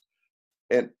there,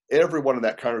 And everyone in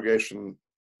that congregation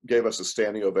gave us a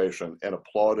standing ovation and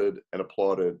applauded and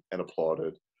applauded and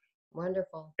applauded.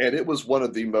 Wonderful. And it was one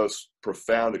of the most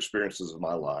profound experiences of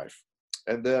my life.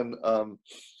 And then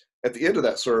at the end of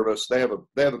that service, they have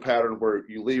a pattern where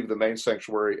you leave the main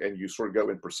sanctuary and you sort of go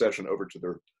in procession over to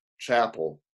their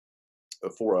chapel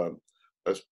for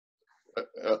a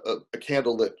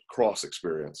candlelit cross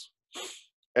experience.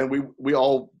 And we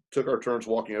all took our turns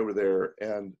walking over there.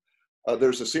 And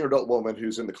there's a senior adult woman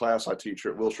who's in the class I teach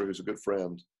here at Wilshire, who's a good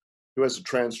friend, who has a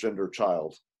transgender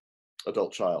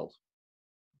adult child.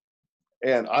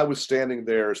 And I was standing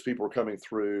there as people were coming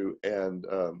through, and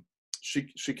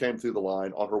she came through the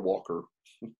line on her walker.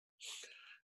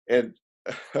 And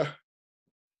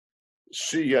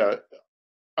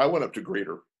I went up to greet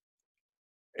her.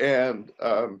 And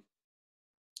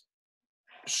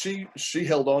she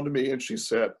held on to me and she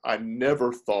said, "I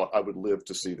never thought I would live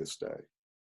to see this day."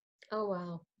 Oh,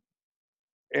 wow.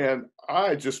 And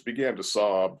I just began to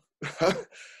sob.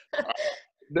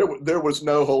 There was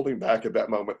no holding back at that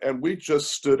moment, and we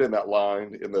just stood in that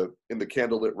line in the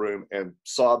candlelit room and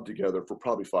sobbed together for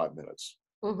probably 5 minutes.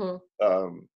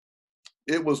 Mm-hmm.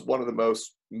 It was one of the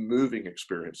most moving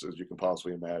experiences you can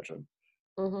possibly imagine.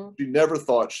 Mm-hmm. She never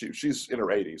thought she's in her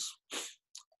 80s.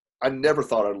 I never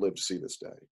thought I'd live to see this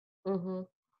day. Mm-hmm.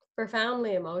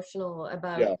 Profoundly emotional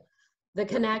about Yeah. the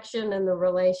connection and the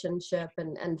relationship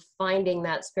and finding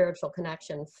that spiritual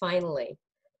connection finally.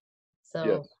 So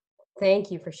Yes.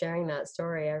 thank you for sharing that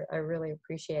story. I really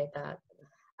appreciate that.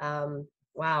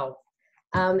 Wow.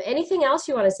 Anything else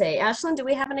you want to say? Ashlen, do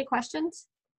we have any questions?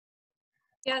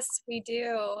 Yes, we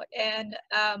do. And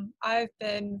I've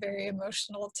been very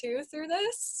emotional too through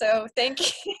this. So thank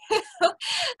you.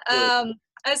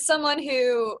 As someone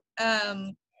who,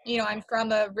 I'm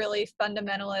from a really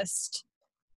fundamentalist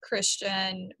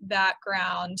Christian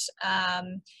background,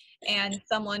 and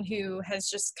someone who has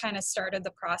just kind of started the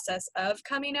process of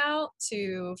coming out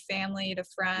to family, to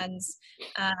friends,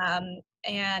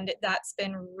 and that's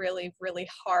been really, really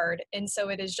hard. And so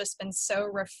it has just been so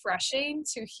refreshing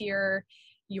to hear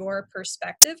your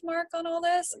perspective, Mark, on all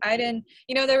this.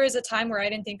 There was a time where I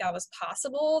didn't think that was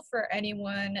possible for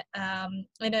anyone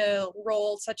in a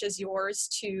role such as yours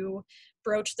to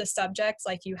broach the subject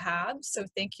like you have. So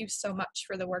thank you so much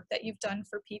for the work that you've done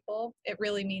for people. It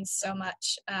really means so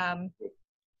much.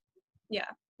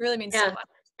 Really means so much.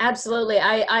 Absolutely.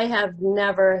 I have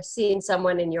never seen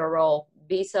someone in your role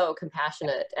be so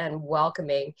compassionate and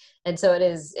welcoming. And so it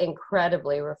is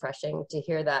incredibly refreshing to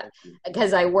hear that,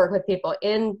 because I work with people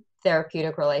in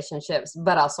therapeutic relationships,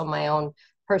 but also my own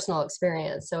personal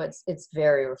experience. So it's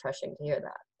very refreshing to hear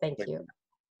that. Thank you.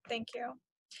 Thank you.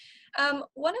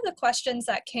 One of the questions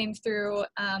that came through,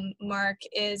 Mark,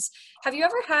 is, have you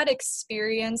ever had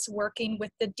experience working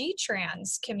with the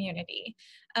detrans community?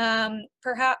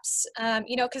 Perhaps,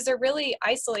 because they're really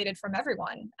isolated from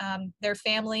everyone, their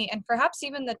family, and perhaps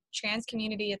even the trans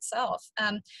community itself.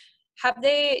 Have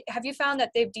you found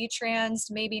that they've detransed,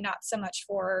 maybe not so much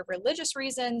for religious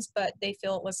reasons, but they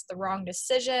feel it was the wrong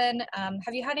decision?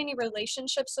 Have you had any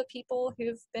relationships with people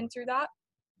who've been through that?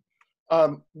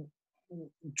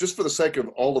 Just for the sake of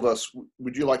all of us,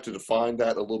 would you like to define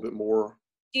that a little bit more?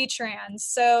 Detrans.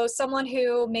 So someone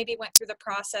who maybe went through the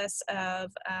process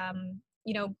of,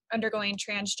 undergoing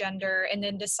transgender and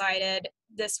then decided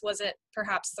this wasn't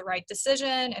perhaps the right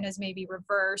decision and has maybe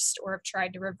reversed or have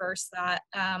tried to reverse that.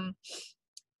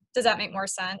 Does that make more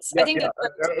sense? Yeah,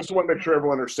 I just want to make sure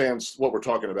everyone understands what we're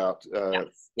talking about.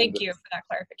 Yes. Thank you for that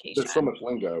clarification. There's so much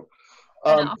lingo.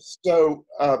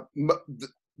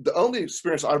 The only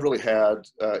experience I've really had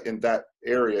in that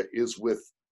area is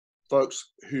with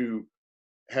folks who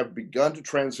have begun to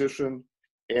transition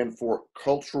and for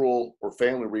cultural or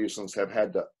family reasons have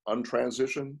had to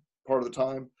untransition part of the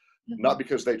time, not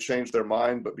because they changed their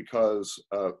mind, but because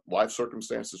life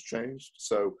circumstances changed.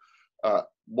 So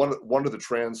one of the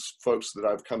trans folks that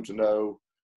I've come to know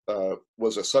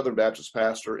was a Southern Baptist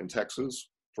pastor in Texas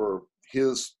for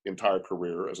his entire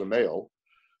career as a male.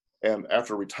 And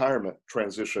after retirement,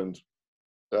 transitioned,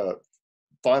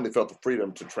 finally felt the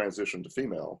freedom to transition to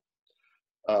female.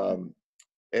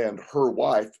 And her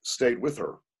wife stayed with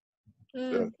her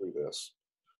through this,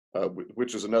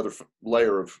 which is another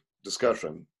layer of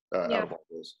discussion out of all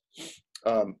this.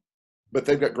 But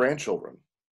they've got grandchildren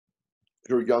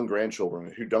who are young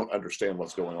grandchildren who don't understand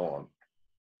what's going on.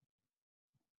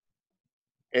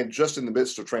 And just in the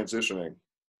midst of transitioning,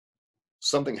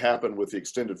 something happened with the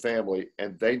extended family,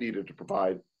 and they needed to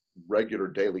provide regular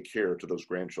daily care to those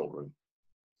grandchildren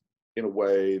in a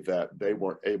way that they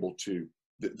weren't able to,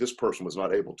 this person was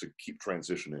not able to keep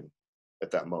transitioning at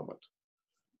that moment.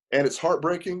 And it's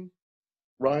heartbreaking,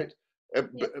 right?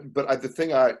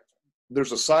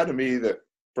 There's a side of me that,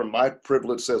 from my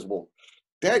privilege, says, well,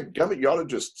 dadgummit, you ought to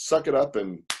just suck it up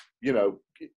and,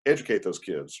 educate those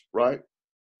kids, right?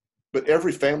 But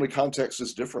every family context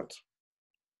is different.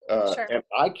 Sure. And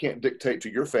I can't dictate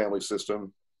to your family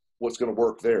system what's going to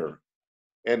work there.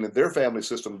 And in their family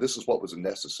system, this is what was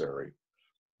necessary.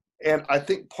 And I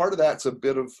think part of that's a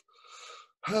bit of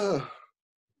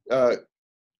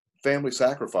family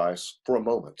sacrifice for a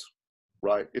moment,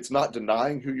 right? It's not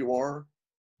denying who you are,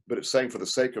 but it's saying, for the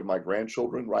sake of my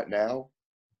grandchildren right now,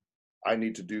 I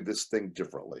need to do this thing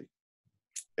differently.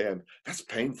 And that's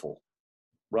painful,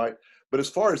 right? But as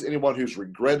far as anyone who's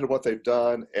regretted what they've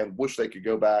done and wish they could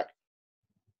go back,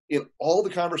 in all the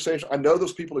conversation, I know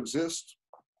those people exist,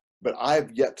 but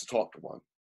I've yet to talk to one.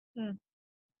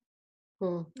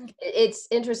 It's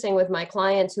interesting with my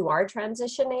clients who are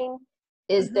transitioning,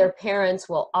 is their parents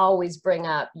will always bring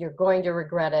up, you're going to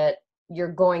regret it,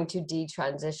 you're going to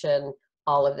detransition,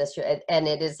 all of this. And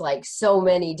it is like so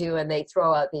many do, and they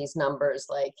throw out these numbers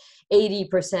like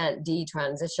 80%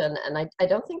 detransition. And I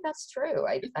don't think that's true.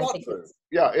 I think true.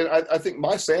 Yeah, and I think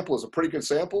my sample is a pretty good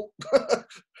sample,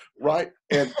 right?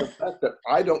 And the fact that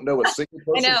I don't know a single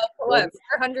person. I know, what,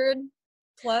 400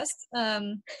 plus?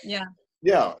 Yeah.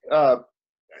 Yeah.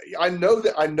 I know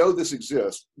this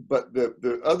exists, but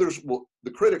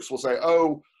the critics will say,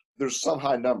 oh, there's some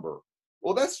high number.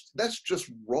 Well, that's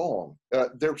just wrong.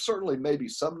 There certainly may be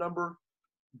some number,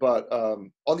 but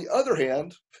on the other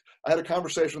hand, I had a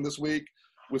conversation this week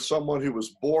with someone who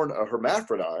was born a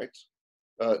hermaphrodite,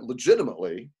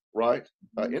 legitimately, right,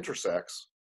 intersex,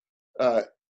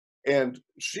 and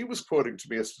she was quoting to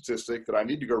me a statistic that I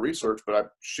need to go research,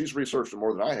 but she's researched it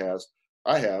more than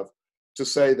I have, to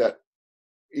say that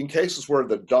in cases where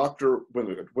the doctor,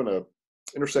 when a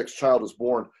intersex child is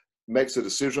born, makes a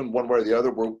decision one way or the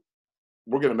other,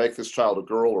 we're going to make this child a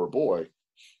girl or a boy,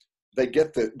 they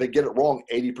get it wrong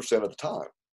 80% of the time.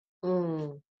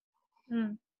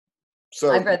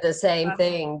 So I've read the same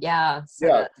thing. Yeah. So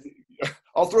yeah.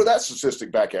 I'll throw that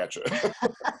statistic back at you.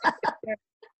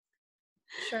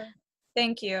 Sure.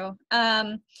 Thank you.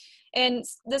 And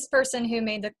this person who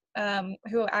made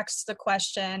who asked the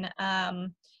question,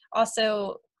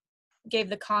 also gave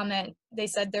the comment. They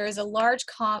said there is a large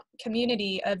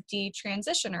community of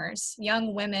detransitioners,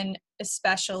 young women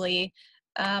especially,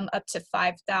 up to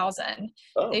 5,000.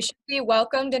 Oh. They should be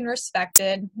welcomed and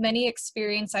respected. Many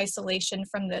experience isolation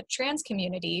from the trans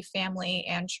community, family,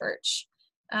 and church.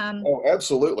 Oh,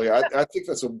 absolutely. I think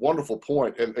that's a wonderful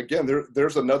point. And again,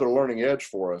 there's another learning edge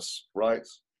for us, right?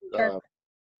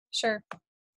 Sure.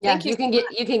 Yeah, you can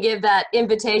give that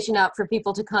invitation out for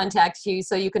people to contact you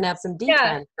so you can have some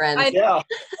detrans friends. Yeah,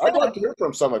 I'd like to hear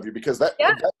from some of you, because that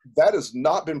has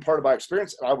not been part of my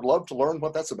experience, and I would love to learn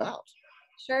what that's about.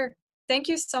 Sure. Thank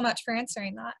you so much for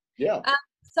answering that. Yeah.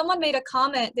 Someone made a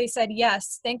comment. They said,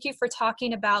 yes, thank you for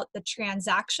talking about the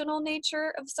transactional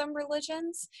nature of some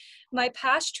religions. My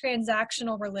past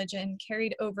transactional religion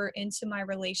carried over into my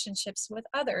relationships with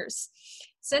others.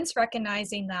 Since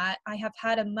recognizing that, I have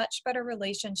had a much better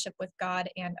relationship with God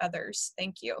and others.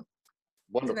 Thank you.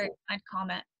 Wonderful. That's a very kind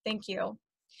comment. Thank you.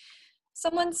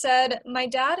 Someone said, my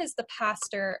dad is the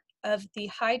pastor of the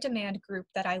high demand group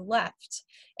that I left,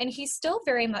 and he's still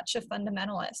very much a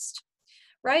fundamentalist.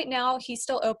 Right now, he's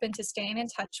still open to staying in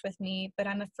touch with me, but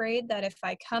I'm afraid that if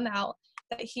I come out,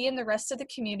 that he and the rest of the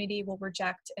community will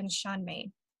reject and shun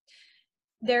me.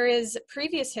 There is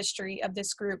previous history of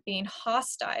this group being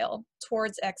hostile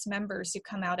towards ex-members who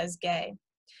come out as gay.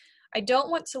 I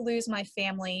don't want to lose my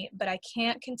family, but I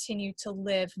can't continue to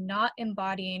live not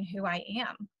embodying who I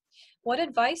am. What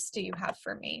advice do you have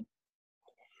for me?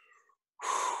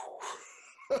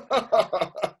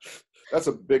 That's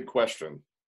a big question.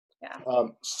 Yeah.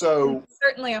 So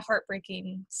certainly a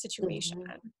heartbreaking situation.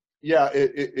 Yeah,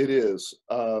 it is.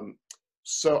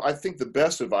 So I think the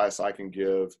best advice I can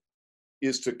give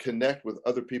is to connect with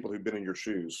other people who've been in your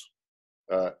shoes,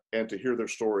 and to hear their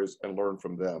stories and learn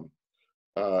from them.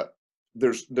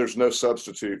 There's no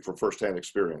substitute for firsthand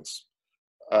experience.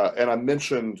 And I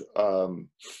mentioned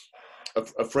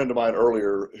a friend of mine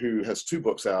earlier who has 2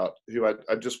 books out, who I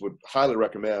just would highly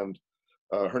recommend.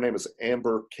 Her name is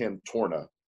Amber Cantorna,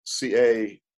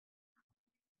 Cantorna.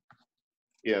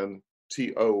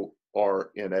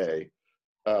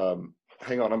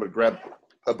 Hang on, I'm going to grab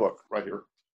a book right here.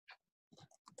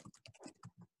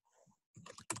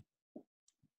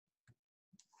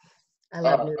 I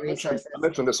love new resources. I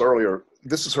mentioned this earlier.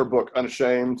 This is her book,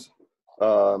 Unashamed,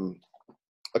 a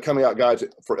coming out guide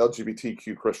for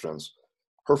LGBTQ Christians.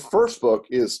 Her first book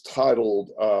is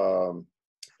titled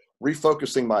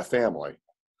Refocusing My Family.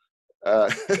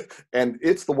 And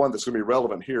it's the one that's going to be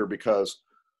relevant here because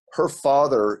her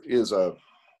father is a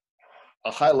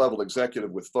high-level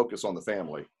executive with focus on the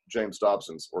family, James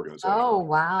Dobson's organization. Oh,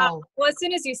 wow. Well, as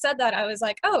soon as you said that, I was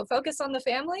like, oh, focus on the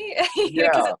family? Yeah.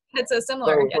 Because it's so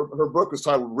similar. So her book is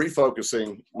titled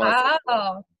Refocusing My Family.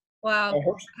 Wow. Wow.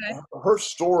 Her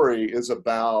story is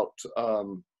about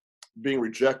being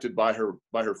rejected by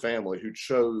her family, who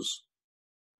chose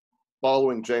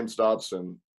following James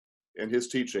Dobson and his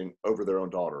teaching over their own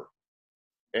daughter.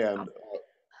 And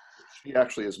she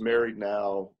actually is married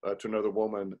now to another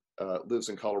woman, lives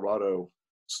in Colorado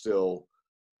still,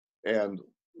 and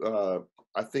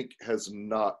I think has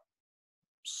not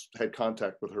had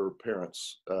contact with her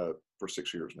parents for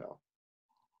 6 years now.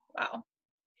 Wow.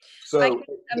 So I can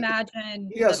imagine.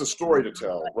 He has a story to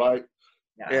tell, right?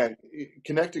 Yeah. And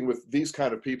connecting with these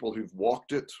kind of people who've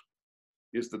walked it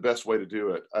is the best way to do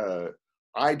it.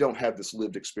 I don't have this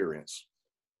lived experience.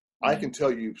 I can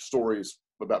tell you stories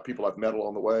about people I've met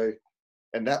along the way,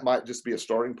 and that might just be a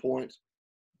starting point,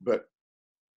 but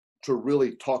to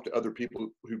really talk to other people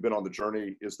who've been on the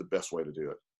journey is the best way to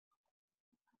do it.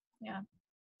 Yeah.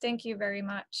 Thank you very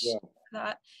much Yeah. for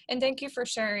that. And thank you for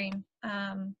sharing.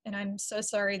 And I'm so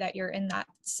sorry that you're in that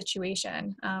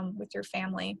situation with your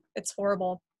family. It's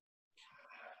horrible.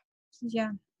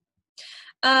 Yeah.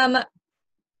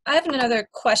 I have another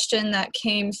question that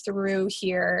came through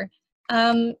here.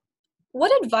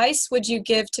 What advice would you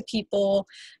give to people,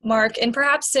 Mark, and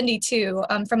perhaps Cyndi too,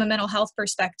 from a mental health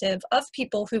perspective, of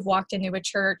people who've walked into a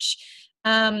church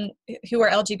who are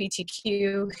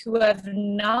LGBTQ, who have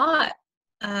not,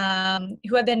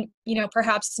 who have been,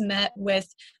 perhaps met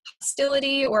with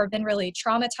hostility or been really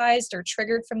traumatized or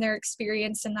triggered from their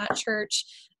experience in that church?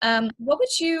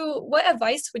 What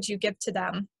advice would you give to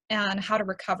them on how to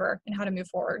recover and how to move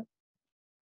forward?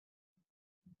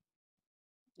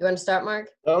 You want to start, Mark?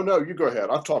 Oh, no, you go ahead.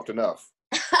 I've talked enough.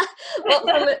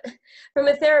 Well, from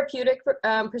a therapeutic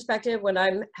perspective, when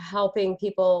I'm helping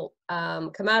people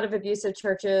come out of abusive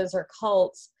churches or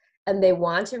cults and they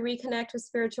want to reconnect with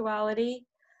spirituality,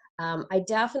 I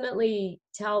definitely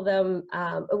tell them,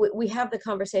 we have the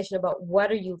conversation about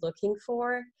what are you looking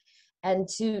for, and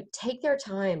to take their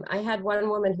time. I had one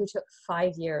woman who took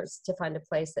 5 years to find a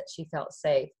place that she felt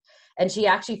safe. And she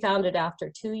actually found it after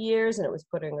 2 years, and it was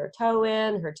putting her toe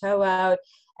in, her toe out,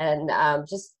 and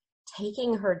just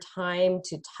taking her time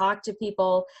to talk to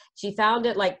people. She found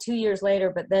it like 2 years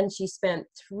later, but then she spent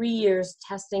 3 years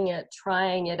testing it,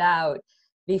 trying it out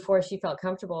before she felt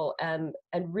comfortable. And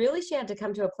really she had to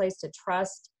come to a place to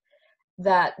trust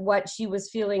that what she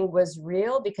was feeling was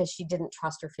real, because she didn't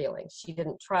trust her feelings. She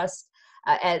didn't trust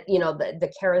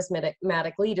the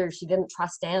charismatic leaders. She didn't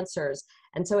trust answers.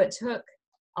 And so it took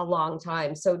a long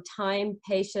time. So time,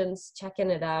 patience,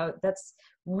 checking it out. That's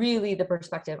really the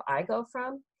perspective I go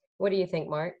from. What do you think,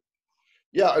 Mark?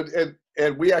 Yeah,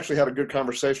 and we actually had a good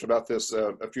conversation about this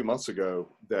a few months ago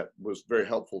that was very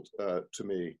helpful to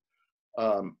me,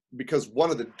 because one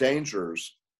of the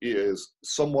dangers is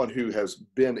someone who has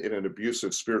been in an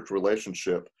abusive spiritual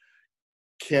relationship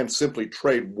can simply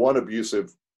trade one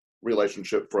abusive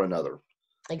relationship for another.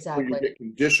 Exactly. When you get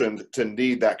conditioned to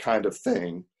need that kind of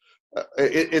thing,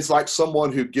 it's like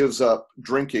someone who gives up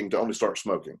drinking to only start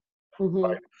smoking. Mm-hmm.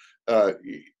 Right?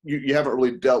 You haven't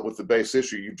really dealt with the base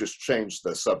issue. You've just changed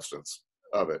the substance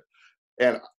of it.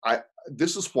 And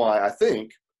this is why I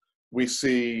think we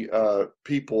see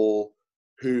people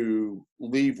who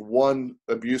leave one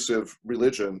abusive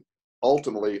religion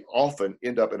ultimately often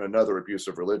end up in another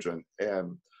abusive religion.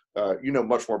 And you know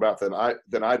much more about that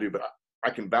than I do, but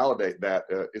I can validate that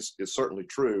is certainly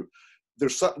true.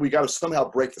 We got to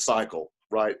somehow break the cycle,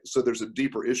 right? So there's a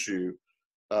deeper issue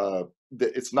that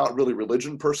it's not really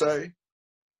religion per se,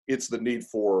 it's the need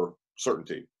for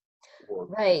certainty.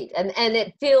 Right, and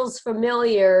it feels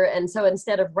familiar, and so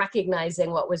instead of recognizing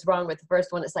what was wrong with the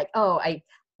first one, it's like, oh,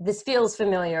 this feels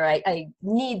familiar, I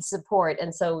need support,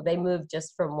 and so they move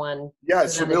just from one. Yeah,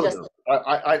 it's familiar.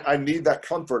 I need that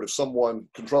comfort of someone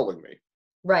controlling me.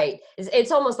 Right.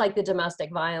 It's almost like the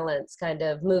domestic violence, kind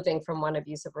of moving from one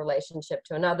abusive relationship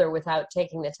to another without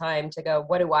taking the time to go,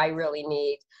 what do I really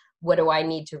need? What do I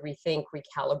need to rethink,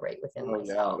 recalibrate within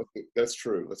myself? Yeah, that's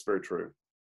true. That's very true.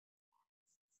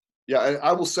 Yeah, and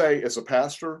I will say, as a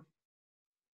pastor,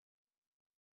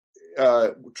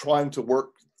 trying to work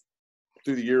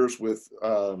through the years with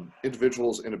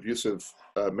individuals in abusive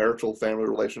marital family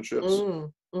relationships,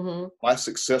 Mm-hmm. my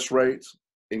success rate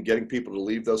in getting people to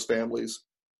leave those families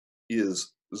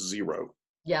is 0.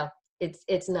 Yeah,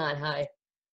 it's not high.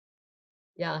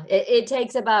 Yeah, it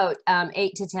takes about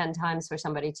 8 to 10 times for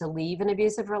somebody to leave an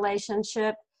abusive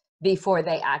relationship before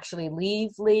they actually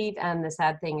leave. And the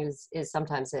sad thing is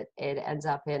sometimes it ends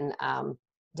up in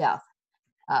death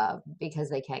because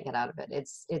they can't get out of it.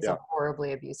 It's a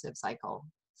horribly abusive cycle.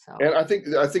 So, and I think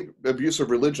abusive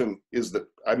religion is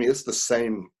it's the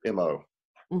same MO.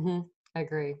 I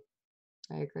agree.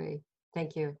 Thank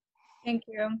you. Thank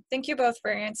you. Thank you both for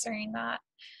answering that.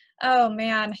 Oh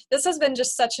man, this has been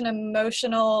just such an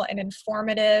emotional and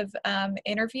informative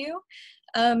interview.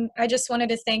 I just wanted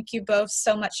to thank you both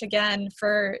so much again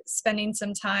for spending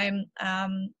some time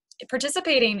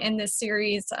participating in this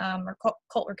series, or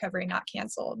Cult Recovery Not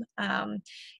Canceled.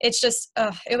 It's just,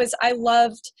 I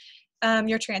loved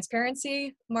your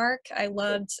transparency, Mark. I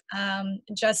loved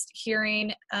just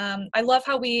hearing, I love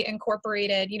how we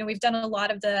incorporated, we've done a lot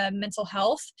of the mental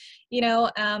health,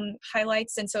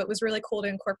 highlights. And so it was really cool to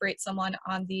incorporate someone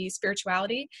on the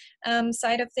spirituality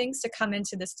side of things to come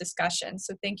into this discussion.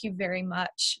 So thank you very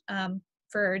much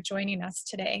for joining us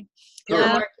today.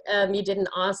 Yeah, Mark, you did an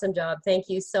awesome job. Thank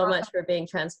you so much for being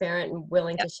transparent and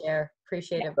willing to share.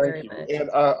 Appreciate it very much.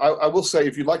 And I will say,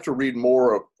 if you'd like to read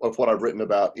more of what I've written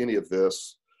about any of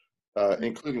this,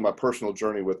 including my personal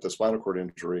journey with the spinal cord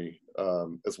injury,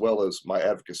 as well as my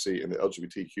advocacy in the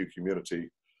LGBTQ community,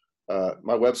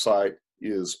 my website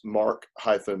is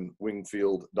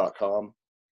mark-wingfield.com.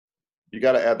 You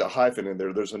got to add the hyphen in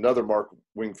there. There's another Mark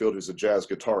Wingfield who's a jazz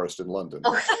guitarist in London.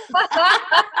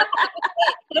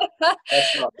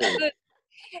 That's not me.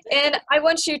 And I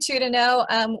want you two to know,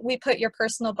 we put your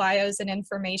personal bios and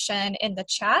information in the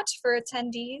chat for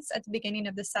attendees at the beginning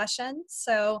of the session.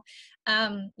 So,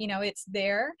 it's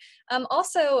there.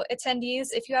 Also, attendees,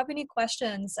 if you have any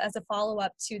questions as a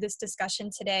follow-up to this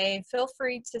discussion today, feel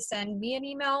free to send me an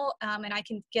email and I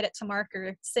can get it to Mark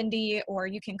or Cyndi, or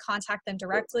you can contact them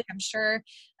directly, I'm sure.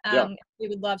 We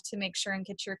would love to make sure and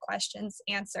get your questions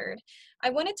answered. I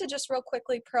wanted to just real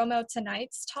quickly promo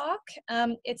tonight's talk.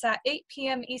 It's at 8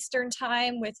 p.m. Eastern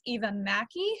Time with Eva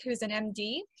Mackey, who's an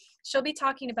MD. She'll be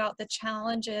talking about the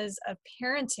challenges of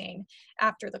parenting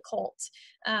after the cult.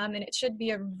 And it should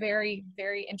be a very,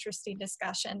 very interesting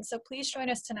discussion. So please join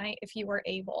us tonight if you are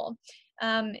able.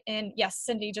 And yes,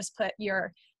 Cyndi just put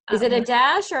your... Is it a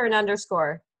dash or an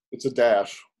underscore? It's a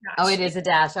dash. Oh, it is a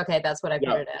dash. Okay, that's what I put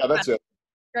it at. Yeah, that's it.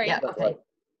 Great. Yeah, okay.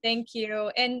 Thank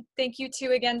you. And thank you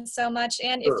two again so much.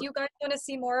 And Sure. if you guys want to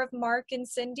see more of Mark and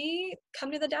Cyndi,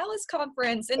 come to the Dallas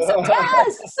conference in September.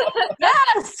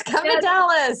 Yes, come to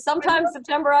Dallas sometime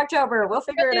September, October. We'll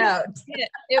figure it out.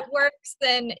 It works.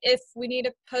 Then if we need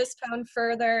to postpone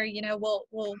further,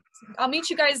 I'll meet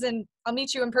you guys I'll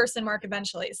meet you in person, Mark,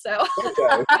 eventually. So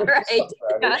all right.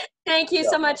 Thank you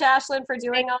so much, Ashlen, for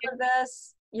doing all of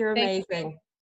this. You're amazing.